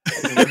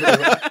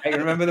 I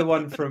remember the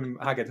one from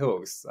Haggard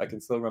Hawks. I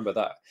can still remember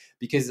that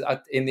because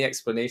in the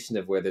explanation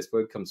of where this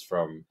word comes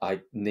from,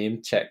 I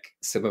name check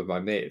some of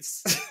my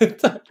mates.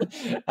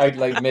 I'd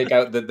like make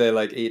out that they're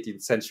like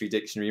 18th century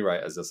dictionary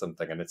writers or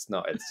something, and it's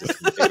not. It's just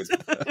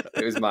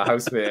it was my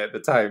housemate at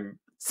the time.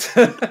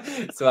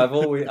 So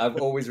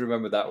I've always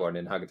remembered that one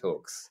in Haggard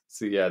Hawks.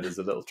 So yeah, there's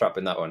a little trap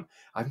in that one.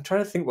 I'm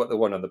trying to think what the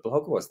one on the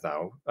blog was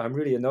now. I'm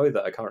really annoyed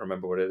that I can't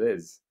remember what it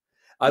is.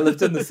 I'll have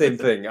done the same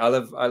thing. I'll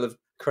have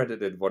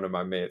credited one of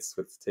my mates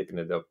with taking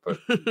it up, but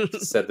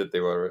said that they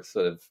were a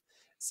sort of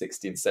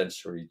 16th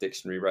century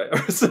dictionary writer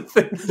or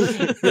something.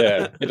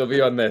 Yeah, it'll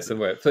be on there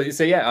somewhere. So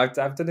yeah,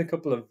 I've done a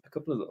couple of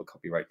little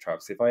copyright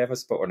traps. If I ever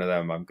spot one of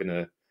them, I'm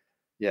gonna,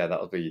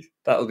 that'll be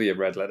a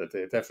red letter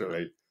day,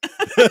 definitely.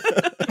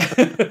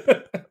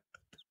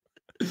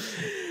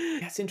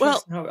 It's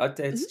interesting how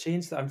it's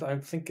changed.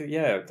 I'm thinking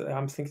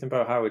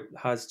about how it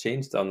has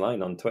changed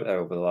online on Twitter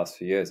over the last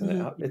few years,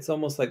 and it's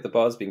almost like the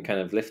bar's been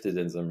kind of lifted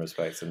in some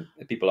respects, and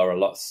people are a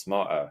lot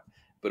smarter.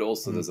 But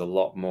also, there's a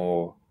lot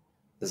more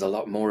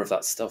of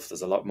that stuff.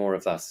 There's a lot more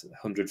of that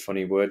 100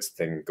 funny words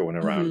thing going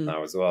around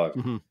now as well.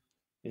 Yeah.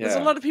 There's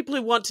a lot of people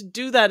who want to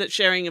do that at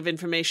sharing of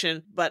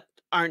information, but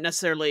aren't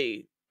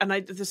necessarily. And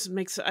I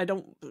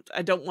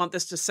don't want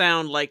this to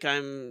sound like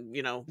I'm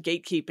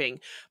gatekeeping,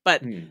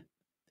 but.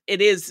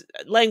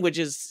 Language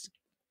is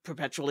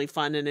perpetually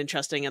fun and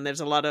interesting, and there's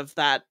a lot of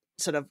that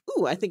sort of,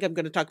 I think I'm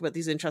going to talk about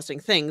these interesting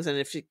things. And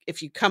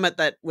if you come at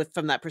that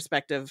from that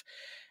perspective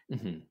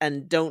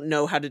and don't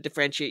know how to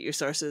differentiate your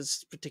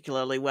sources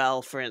particularly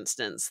well, for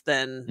instance,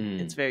 then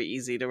it's very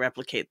easy to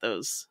replicate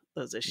those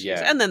issues.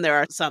 Yeah. And then there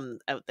are some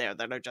out there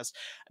that are just,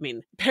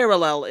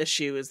 parallel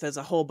issues. There's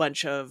a whole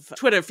bunch of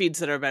Twitter feeds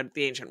that are about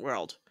the ancient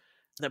world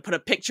that put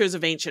up pictures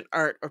of ancient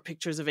art or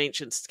pictures of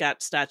ancient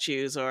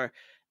statues or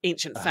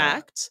ancient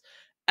facts,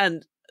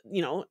 and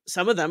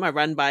some of them are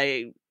run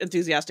by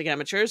enthusiastic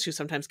amateurs who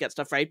sometimes get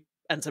stuff right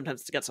and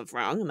sometimes get stuff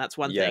wrong, and that's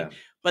one thing.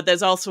 But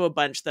there's also a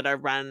bunch that are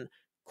run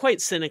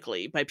quite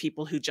cynically by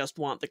people who just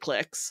want the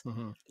clicks.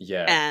 And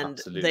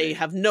absolutely. They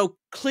have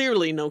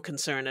clearly no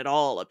concern at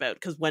all about,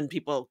 because when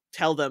people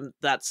tell them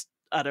that's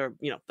utter,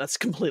 that's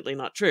completely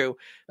not true,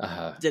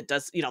 it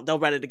does, they'll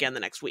run it again the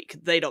next week.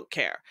 They don't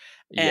care.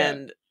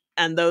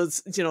 And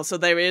those, so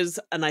there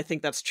is, and I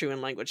think that's true in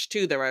language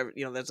too. There are,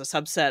 there's a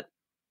subset,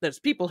 there's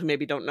people who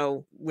maybe don't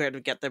know where to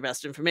get their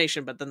best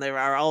information, but then there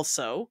are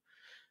also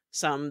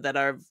some that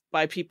are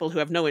by people who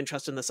have no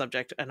interest in the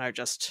subject and are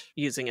just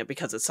using it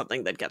because it's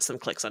something that gets them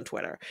clicks on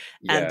Twitter.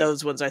 Yeah. And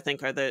those ones I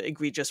think are the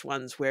egregious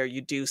ones where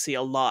you do see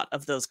a lot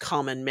of those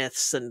common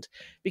myths, and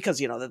because,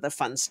 they're the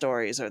fun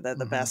stories or they're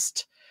the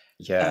best,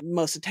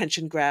 most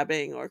attention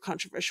grabbing or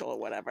controversial or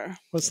whatever.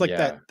 Well, it's like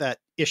that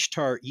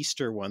Ishtar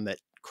Easter one that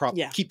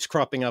keeps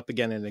cropping up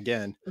again and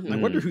again. I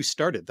wonder who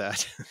started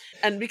that.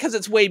 And because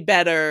it's way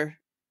better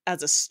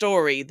as a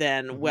story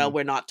than,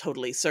 we're not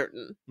totally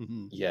certain.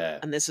 Yeah.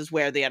 And this is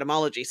where the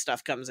etymology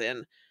stuff comes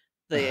in.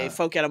 The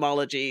folk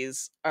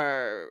etymologies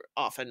are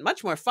often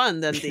much more fun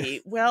than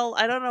the,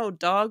 I don't know,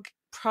 dog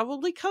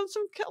probably comes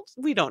from Celts.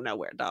 We don't know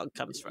where dog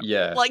comes from.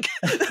 Yeah. Like,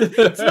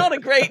 it's not a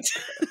great,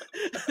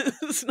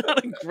 it's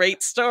not a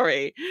great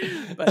story,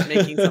 but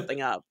making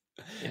something up,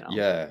 you know.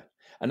 Yeah.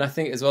 And I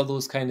think as well,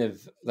 those kind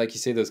of, like you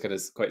say, those kind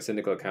of quite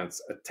cynical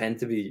accounts tend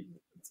to be,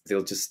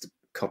 they'll just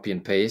copy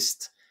and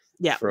paste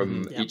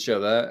from each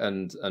other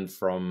and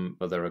from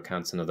other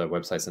accounts and other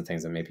websites and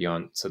things that maybe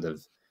aren't sort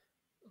of,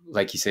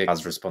 like you say,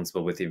 as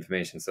responsible with the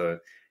information. So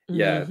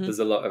yeah, there's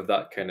a lot of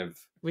that kind of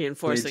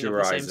reinforcing of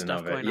the same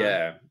stuff going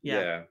on.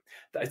 Yeah.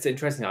 It's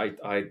interesting.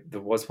 I there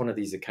was one of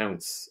these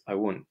accounts, I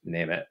won't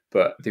name it,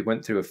 but they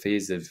went through a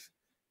phase of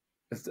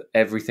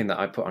everything that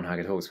I put on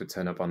Haggard Hawks would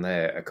turn up on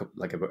there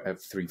about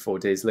 3-4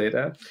 days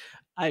later.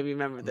 I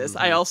remember this.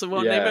 I also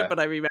won't name it, but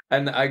I remember.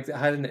 And I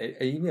had an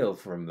email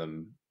from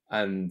them,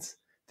 and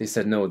they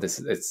said, no,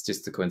 it's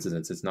just a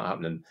coincidence. It's not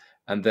happening.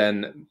 And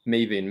then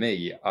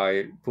me,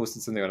 I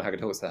posted something on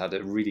Haggard Hawks that had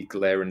a really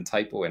glaring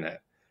typo in it.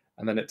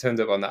 And then it turned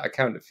up on that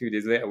account a few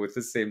days later with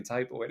the same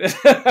typo in it.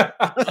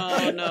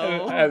 Oh,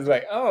 no. I was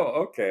like,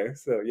 oh, okay.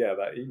 So, yeah,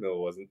 that email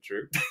wasn't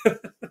true.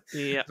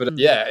 Yeah. But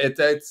yeah,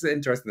 it's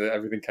interesting that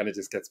everything kind of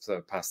just gets sort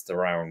of passed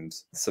around,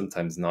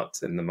 sometimes not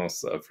in the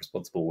most sort of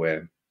responsible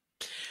way.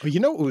 Well, you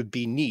know what would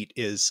be neat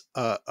is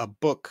a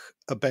book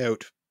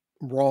about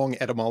wrong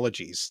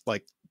etymologies,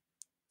 like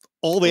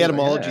all the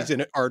etymologies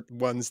in it are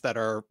ones that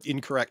are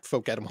incorrect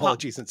folk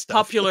etymologies and stuff.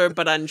 Popular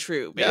but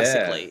untrue,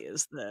 basically,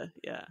 is the,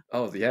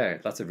 Oh, yeah,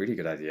 that's a really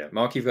good idea.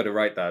 Mark, you've got to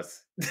write that.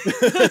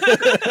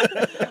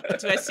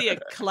 Do I see a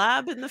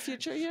collab in the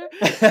future here?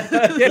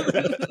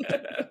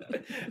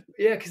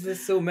 Yeah, because there's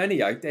so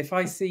many. If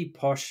I see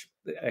Posh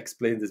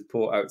explains his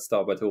port out,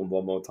 stop at home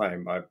one more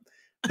time, I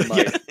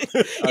might...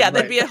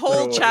 there'd be a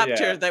whole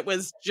chapter that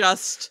was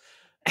just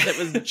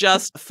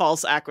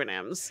false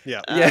acronyms.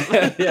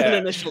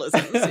 And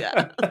initialisms.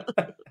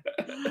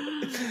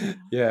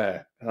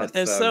 But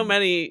there's so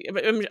many.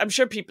 I'm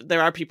sure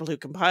there are people who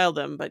compile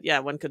them, but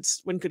one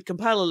could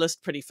compile a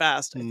list pretty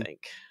fast, I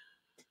think.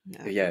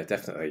 Yeah,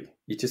 definitely.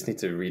 You just need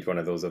to read one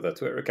of those other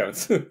Twitter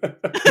accounts.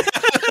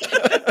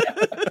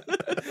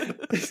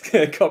 Just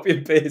gonna copy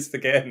and paste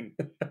again.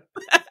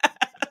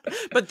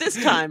 But this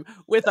time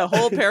with a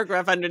whole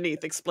paragraph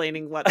underneath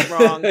explaining what's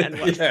wrong and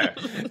what.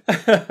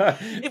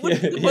 It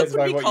would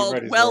be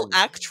called "Well,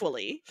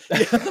 Actually."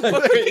 The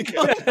book would be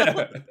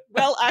called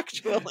 "Well,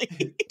 Actually." ...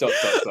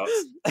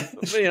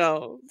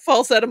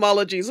 false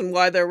etymologies and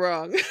why they're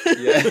wrong.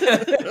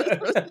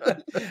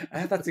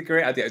 That's a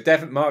great idea.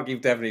 Mark,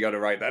 you've definitely got to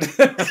write that.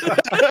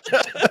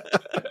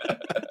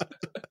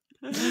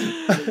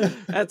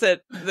 That's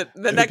it.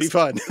 The next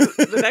fun.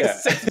 The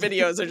next 6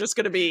 videos are just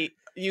going to be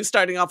you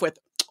starting off with,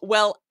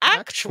 "Well,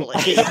 actually."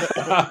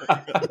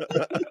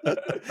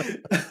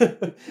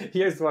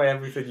 Here's why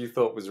everything you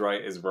thought was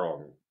right is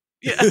wrong.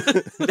 Yeah.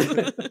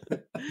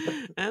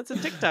 That's a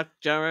TikTok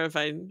genre if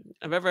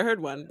I've ever heard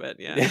one, but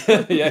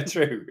yeah,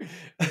 true.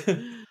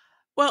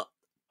 Well,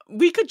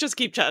 we could just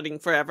keep chatting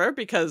forever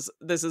because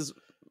this is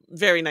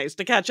very nice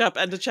to catch up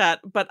and to chat,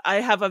 but I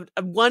have a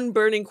one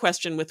burning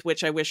question with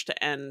which I wish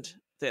to end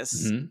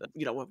this.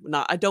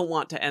 I don't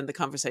want to end the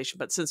conversation,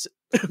 but since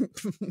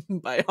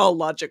by all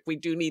logic we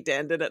do need to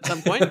end it at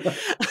some point.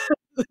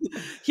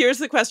 Here's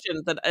the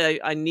question that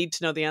I need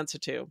to know the answer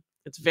to.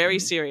 It's very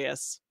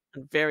serious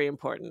and very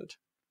important.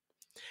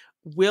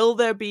 Will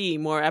there be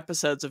more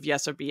episodes of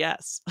Yes or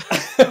BS?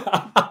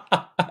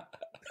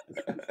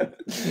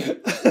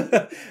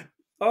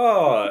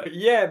 Oh,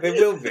 yeah, there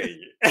will be.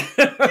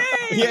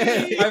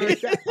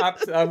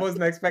 I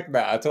wasn't expecting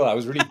that at all. I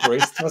was really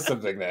braced for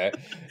something there.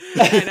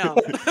 I know.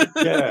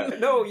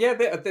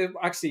 They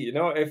actually,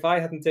 if I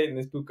hadn't taken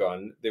this book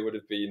on, there would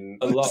have been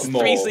a lot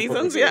more. 3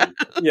 seasons,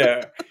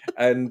 probably.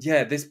 And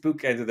this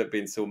book ended up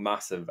being so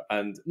massive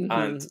and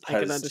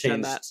has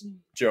changed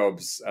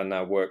jobs and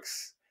now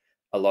works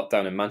a lot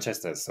down in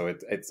Manchester. So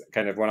it's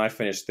kind of, when I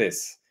finished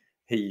this,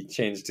 he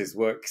changed his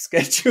work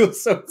schedule,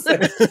 so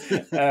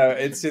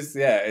it's just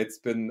it's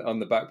been on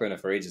the back burner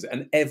for ages.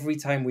 And every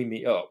time we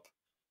meet up,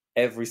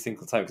 every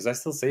single time, because I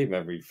still see him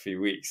every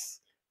few weeks,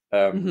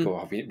 we'll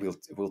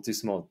do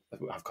some more.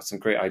 I've got some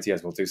great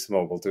ideas. We'll do some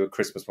more. We'll do a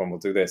Christmas one. We'll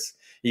do this.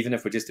 Even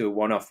if we just do a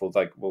one-off, we'll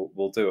do it.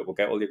 We'll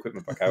get all the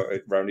equipment back out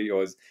around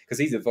yours, because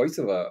he's a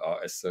voiceover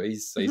artist, so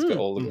he's got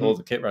all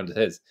the kit around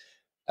his.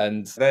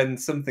 And then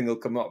something will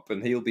come up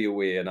and he'll be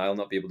away and I'll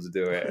not be able to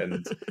do it,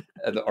 and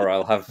or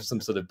I'll have some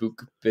sort of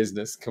book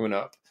business coming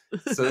up.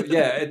 So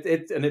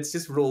it's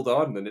just rolled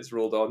on and it's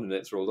rolled on and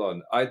it's rolled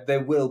on.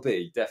 There will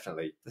be,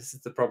 definitely. This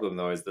is the problem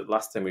though, is that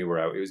last time we were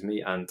out, it was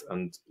me and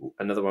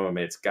another one of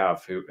my mates,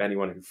 Gav, who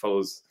anyone who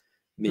follows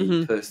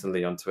me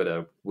personally on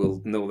Twitter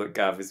will know that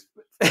Gav is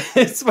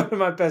it's one of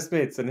my best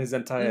mates, and his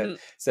entire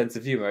sense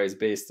of humor is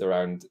based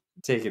around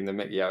taking the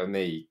mickey out of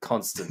me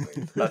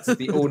constantly. That's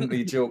the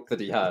only joke that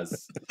he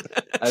has.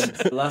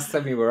 And last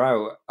time we were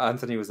out,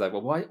 Anthony was like,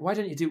 well, why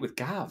don't you do it with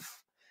Gav?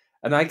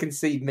 And I can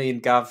see me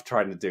and Gav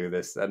trying to do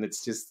this, and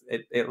it's just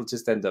it'll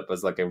just end up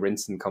as like a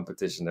rinsing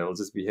competition. It'll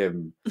just be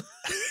him,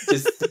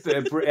 just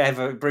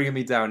ever bringing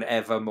me down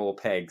ever more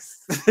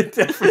pegs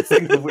every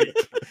single week.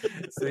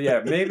 So yeah,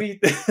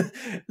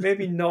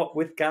 maybe not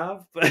with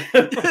Gav, but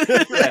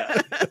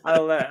yeah,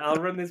 I'll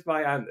run this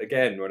by Ant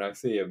again when I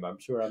see him. I'm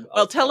sure.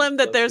 Well, tell him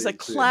that there's a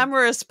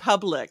clamorous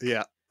public.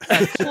 Yeah.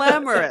 A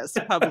clamorous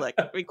public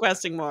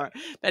requesting more.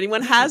 If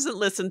anyone hasn't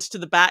listened to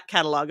the back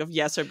catalog of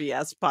Yes or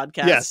BS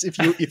podcast, yes,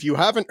 if you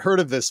haven't heard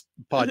of this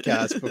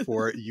podcast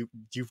before,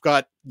 you've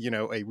got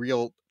a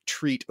real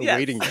treat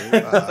awaiting you.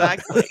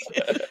 Exactly.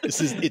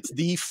 It's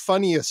the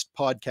funniest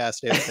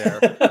podcast out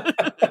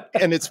there,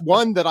 and it's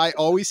one that I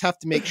always have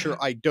to make sure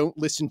I don't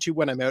listen to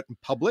when I'm out in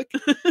public,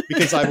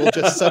 because I will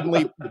just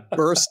suddenly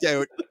burst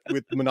out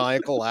with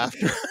maniacal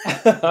laughter.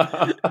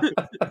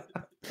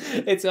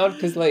 It's odd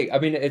because,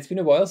 it's been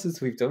a while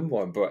since we've done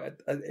one,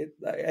 but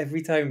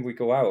every time we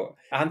go out,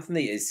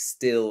 Anthony is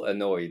still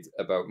annoyed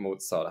about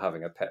Mozart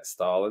having a pet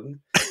Stalin.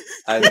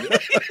 And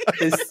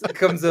this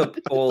comes up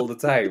all the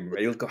time.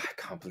 He'll go, I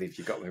can't believe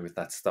you got me with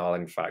that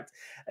Stalin fact.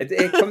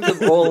 It comes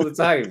up all the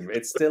time.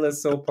 It's still a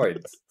sore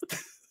point.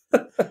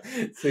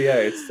 So yeah,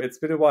 it's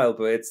been a while,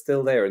 but it's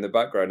still there in the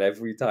background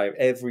every time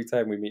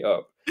we meet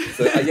up.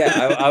 So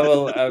I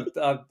will.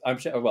 I'm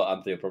sure. Well,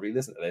 Anthony will probably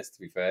listen to this. To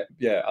be fair,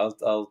 yeah,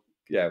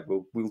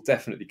 we'll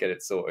definitely get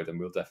it sorted, and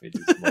we'll definitely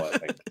do some more. I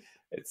think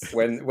it's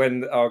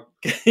when our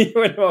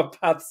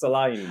paths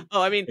align.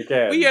 Oh, I mean,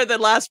 again. We are the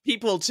last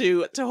people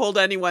to hold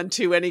anyone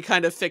to any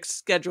kind of fixed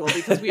schedule,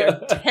 because we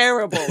are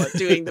terrible at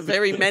doing the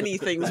very many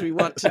things we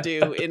want to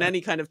do in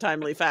any kind of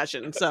timely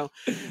fashion. So,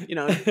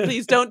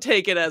 please don't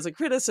take it as a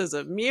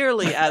criticism,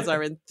 merely as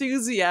our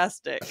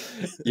enthusiastic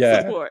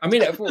support. I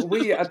mean,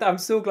 I'm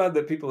so glad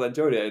that people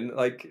enjoyed it, and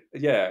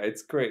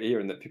it's great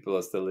hearing that people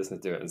are still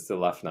listening to it and still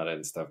laughing at it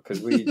and stuff,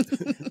 because we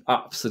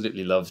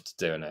absolutely loved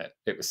doing it.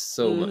 It was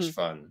so much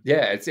fun.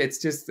 Yeah,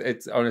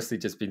 it's honestly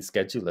just been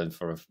scheduling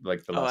for the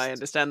last. Oh, I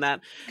understand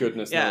that.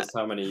 Goodness knows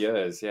how many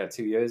years. Yeah,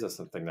 2 years or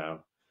something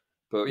now.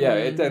 But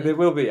yeah, there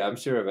will be, I'm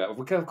sure of it,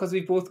 because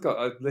we've both got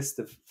a list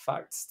of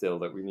facts still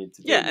that we need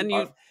to do. Yeah,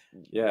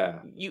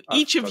 and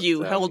each of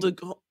you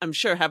I'm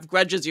sure, have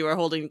grudges you are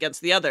holding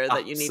against the other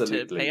that you need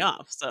to pay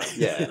off. So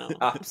yeah,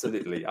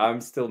 absolutely. I'm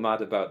still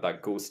mad about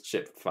that ghost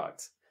ship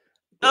fact.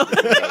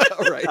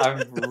 Right.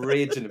 I'm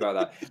raging about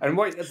that. And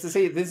this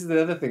is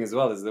the other thing as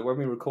well, is that when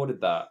we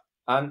recorded that,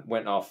 Ant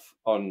went off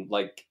on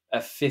a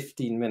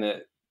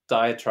 15-minute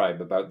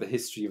diatribe about the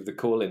history of the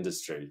coal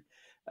industry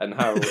and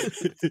how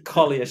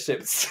collier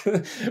ships,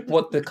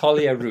 what the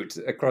collier route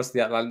across the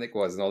Atlantic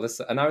was and all this.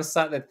 And I was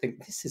sat there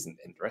thinking, this isn't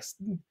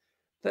interesting.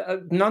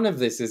 None of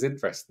this is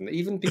interesting.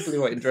 Even people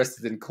who are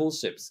interested in coal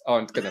ships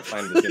aren't going to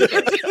find this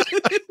interesting.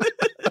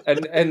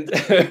 And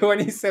when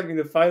he sent me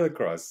the file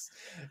across,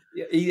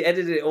 he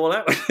edited it all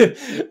out. And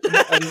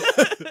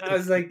I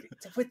was like,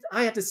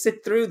 I had to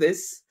sit through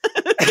this.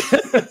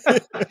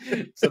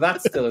 So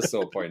that's still a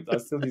sore point. I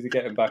still need to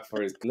get him back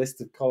for his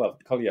list of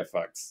collier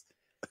facts.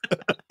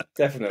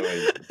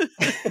 Definitely.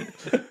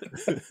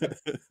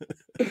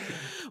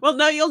 Well,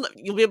 now you'll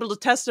be able to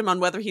test him on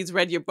whether he's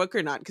read your book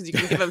or not, because you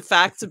can give him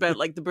facts about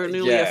the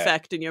Bernoulli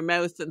effect in your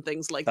mouth and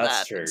things like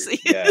that's that. True. See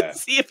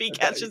if he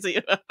catches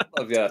you.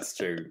 Oh, yeah, that's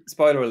true.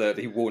 Spoiler alert: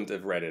 he won't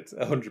have read it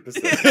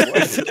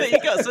 100%. There you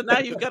go. So now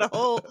you've got a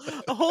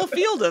whole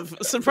field of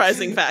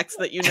surprising facts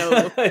that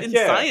in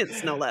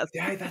science, no less.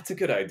 Yeah, that's a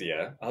good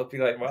idea. I'll be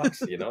like, well,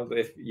 actually,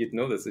 if you'd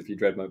know this if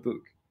you'd read my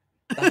book.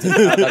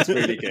 That's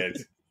really good.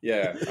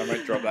 Yeah, I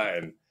might drop that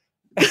in.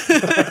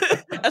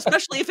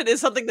 Especially if it is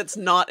something that's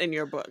not in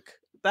your book.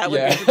 That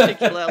would be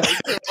particularly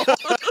cool.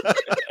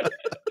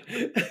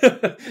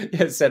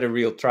 Yeah, set a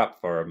real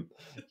trap for him.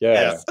 Yeah.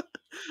 Yes.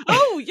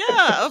 Oh,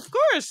 yeah, of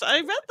course.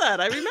 I read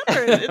that. I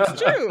remember it.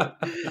 It's true.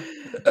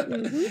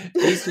 Mm-hmm.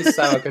 He's just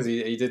sour because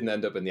he didn't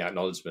end up in the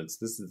acknowledgements.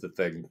 This is the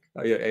thing.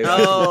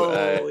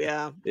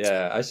 Yeah.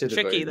 Yeah, I should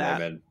have put his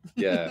name in.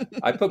 Yeah.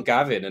 I put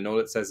Gavin, and all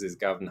it says is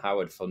Gavin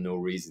Howard for no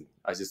reason.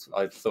 I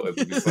thought it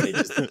would be funny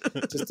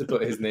just to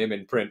put his name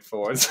in print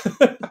for once.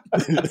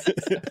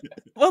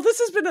 Well, this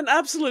has been an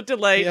absolute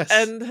delight. Yes.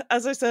 And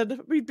as I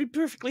said, we'd be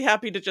perfectly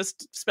happy to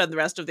just spend the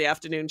rest of the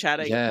afternoon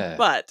chatting. Yeah.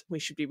 But we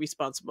should be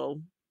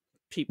responsible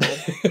people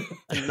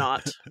and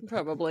not,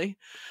 probably.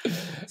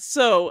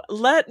 So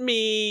let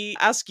me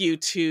ask you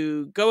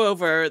to go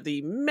over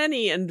the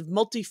many and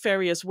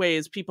multifarious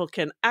ways people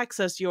can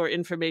access your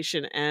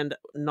information and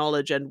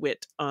knowledge and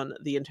wit on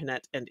the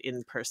internet and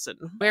in person.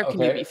 Where can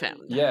you be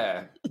found?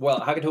 Yeah. Well,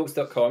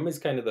 haggardhawks.com is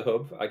kind of the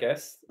hub, I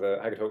guess, the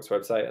Haggard Hawks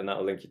website, and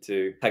that'll link you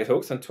to Haggard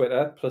Hawks on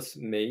Twitter, plus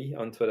me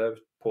on Twitter,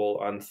 Paul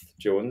Anth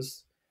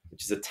Jones,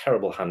 which is a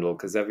terrible handle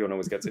because everyone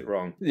always gets it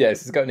wrong.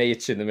 Yes, it's got an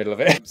H in the middle of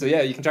it. So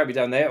yeah, you can track me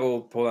down there,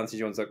 or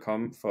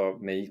paulanthonyjones.com for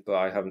me, but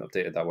I haven't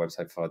updated that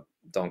website for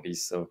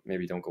donkeys, so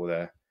maybe don't go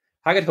there.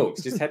 Haggard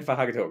Hawks, just head for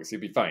Haggard Hawks, you'll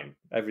be fine.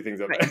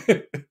 Everything's up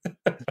there.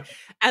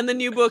 And the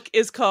new book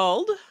is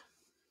called?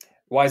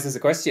 Why Is This a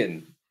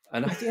Question?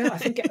 And I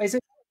think, is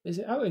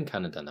it out in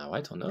Canada now?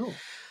 I don't know.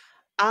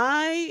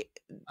 I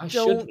I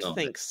should don't know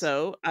think this.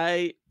 so.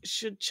 I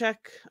should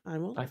check.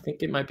 I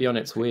think it might be on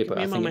its way, Give but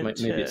me I a think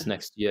moment maybe it's to.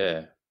 next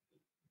year.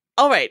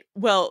 All right.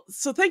 Well,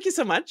 so thank you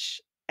so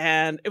much.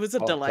 And it was a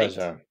Oh, delight.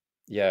 pleasure.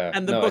 Yeah.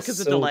 And the No, book it's is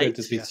a so good delight.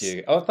 to speak to Yes.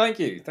 you. Oh, thank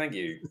you. Thank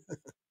you.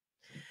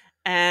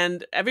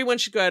 And everyone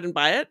should go out and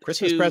buy it.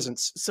 Christmas to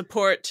presents.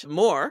 Support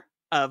more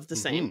of the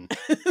same.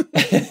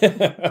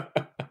 Mhm.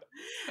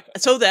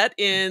 So that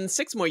in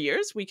 6 more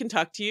years, we can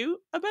talk to you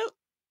about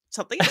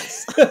something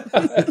else.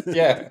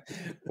 Yeah.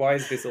 Why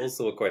is this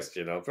also a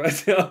question? Yeah.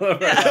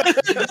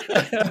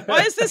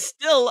 Why is this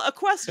still a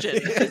question?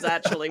 Is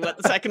actually what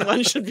the second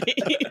one should be.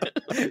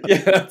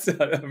 Yeah,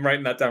 I'm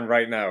writing that down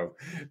right now.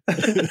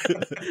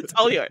 It's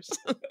all yours.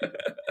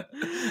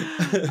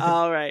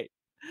 All right.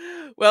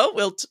 Well,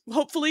 we'll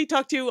hopefully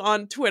talk to you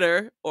on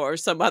Twitter or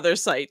some other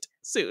site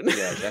soon.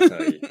 Yeah,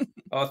 definitely.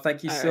 Oh,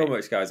 thank you All so right.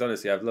 much, guys.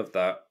 Honestly, I've loved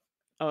that.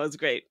 Oh, it's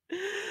great.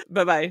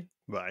 Bye-bye.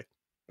 Bye.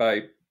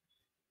 Bye.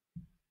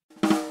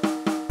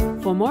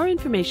 For more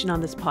information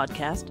on this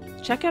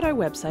podcast, check out our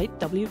website,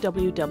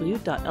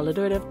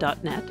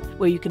 www.alliterative.net,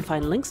 where you can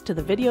find links to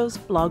the videos,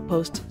 blog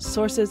posts,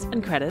 sources,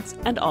 and credits,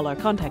 and all our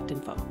contact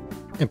info.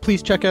 And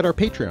please check out our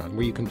Patreon,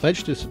 where you can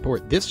pledge to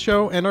support this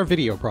show and our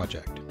video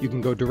project. You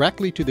can go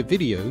directly to the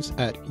videos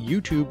at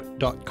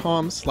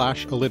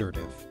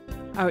youtube.com/alliterative.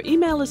 Our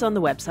email is on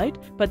the website,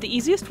 but the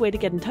easiest way to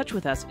get in touch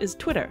with us is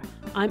Twitter.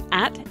 I'm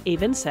at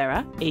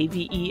Avensarah,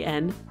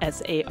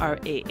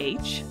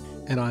 AVENSARAH.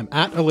 And I'm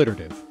at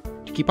alliterative.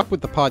 To keep up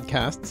with the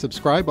podcast,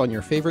 subscribe on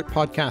your favorite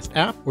podcast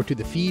app or to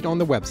the feed on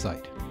the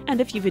website. And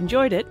if you've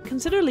enjoyed it,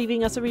 consider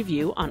leaving us a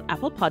review on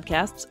Apple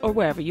Podcasts or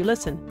wherever you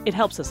listen. It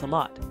helps us a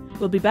lot.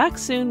 We'll be back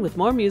soon with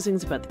more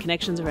musings about the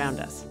connections around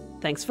us.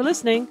 Thanks for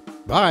listening.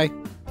 Bye.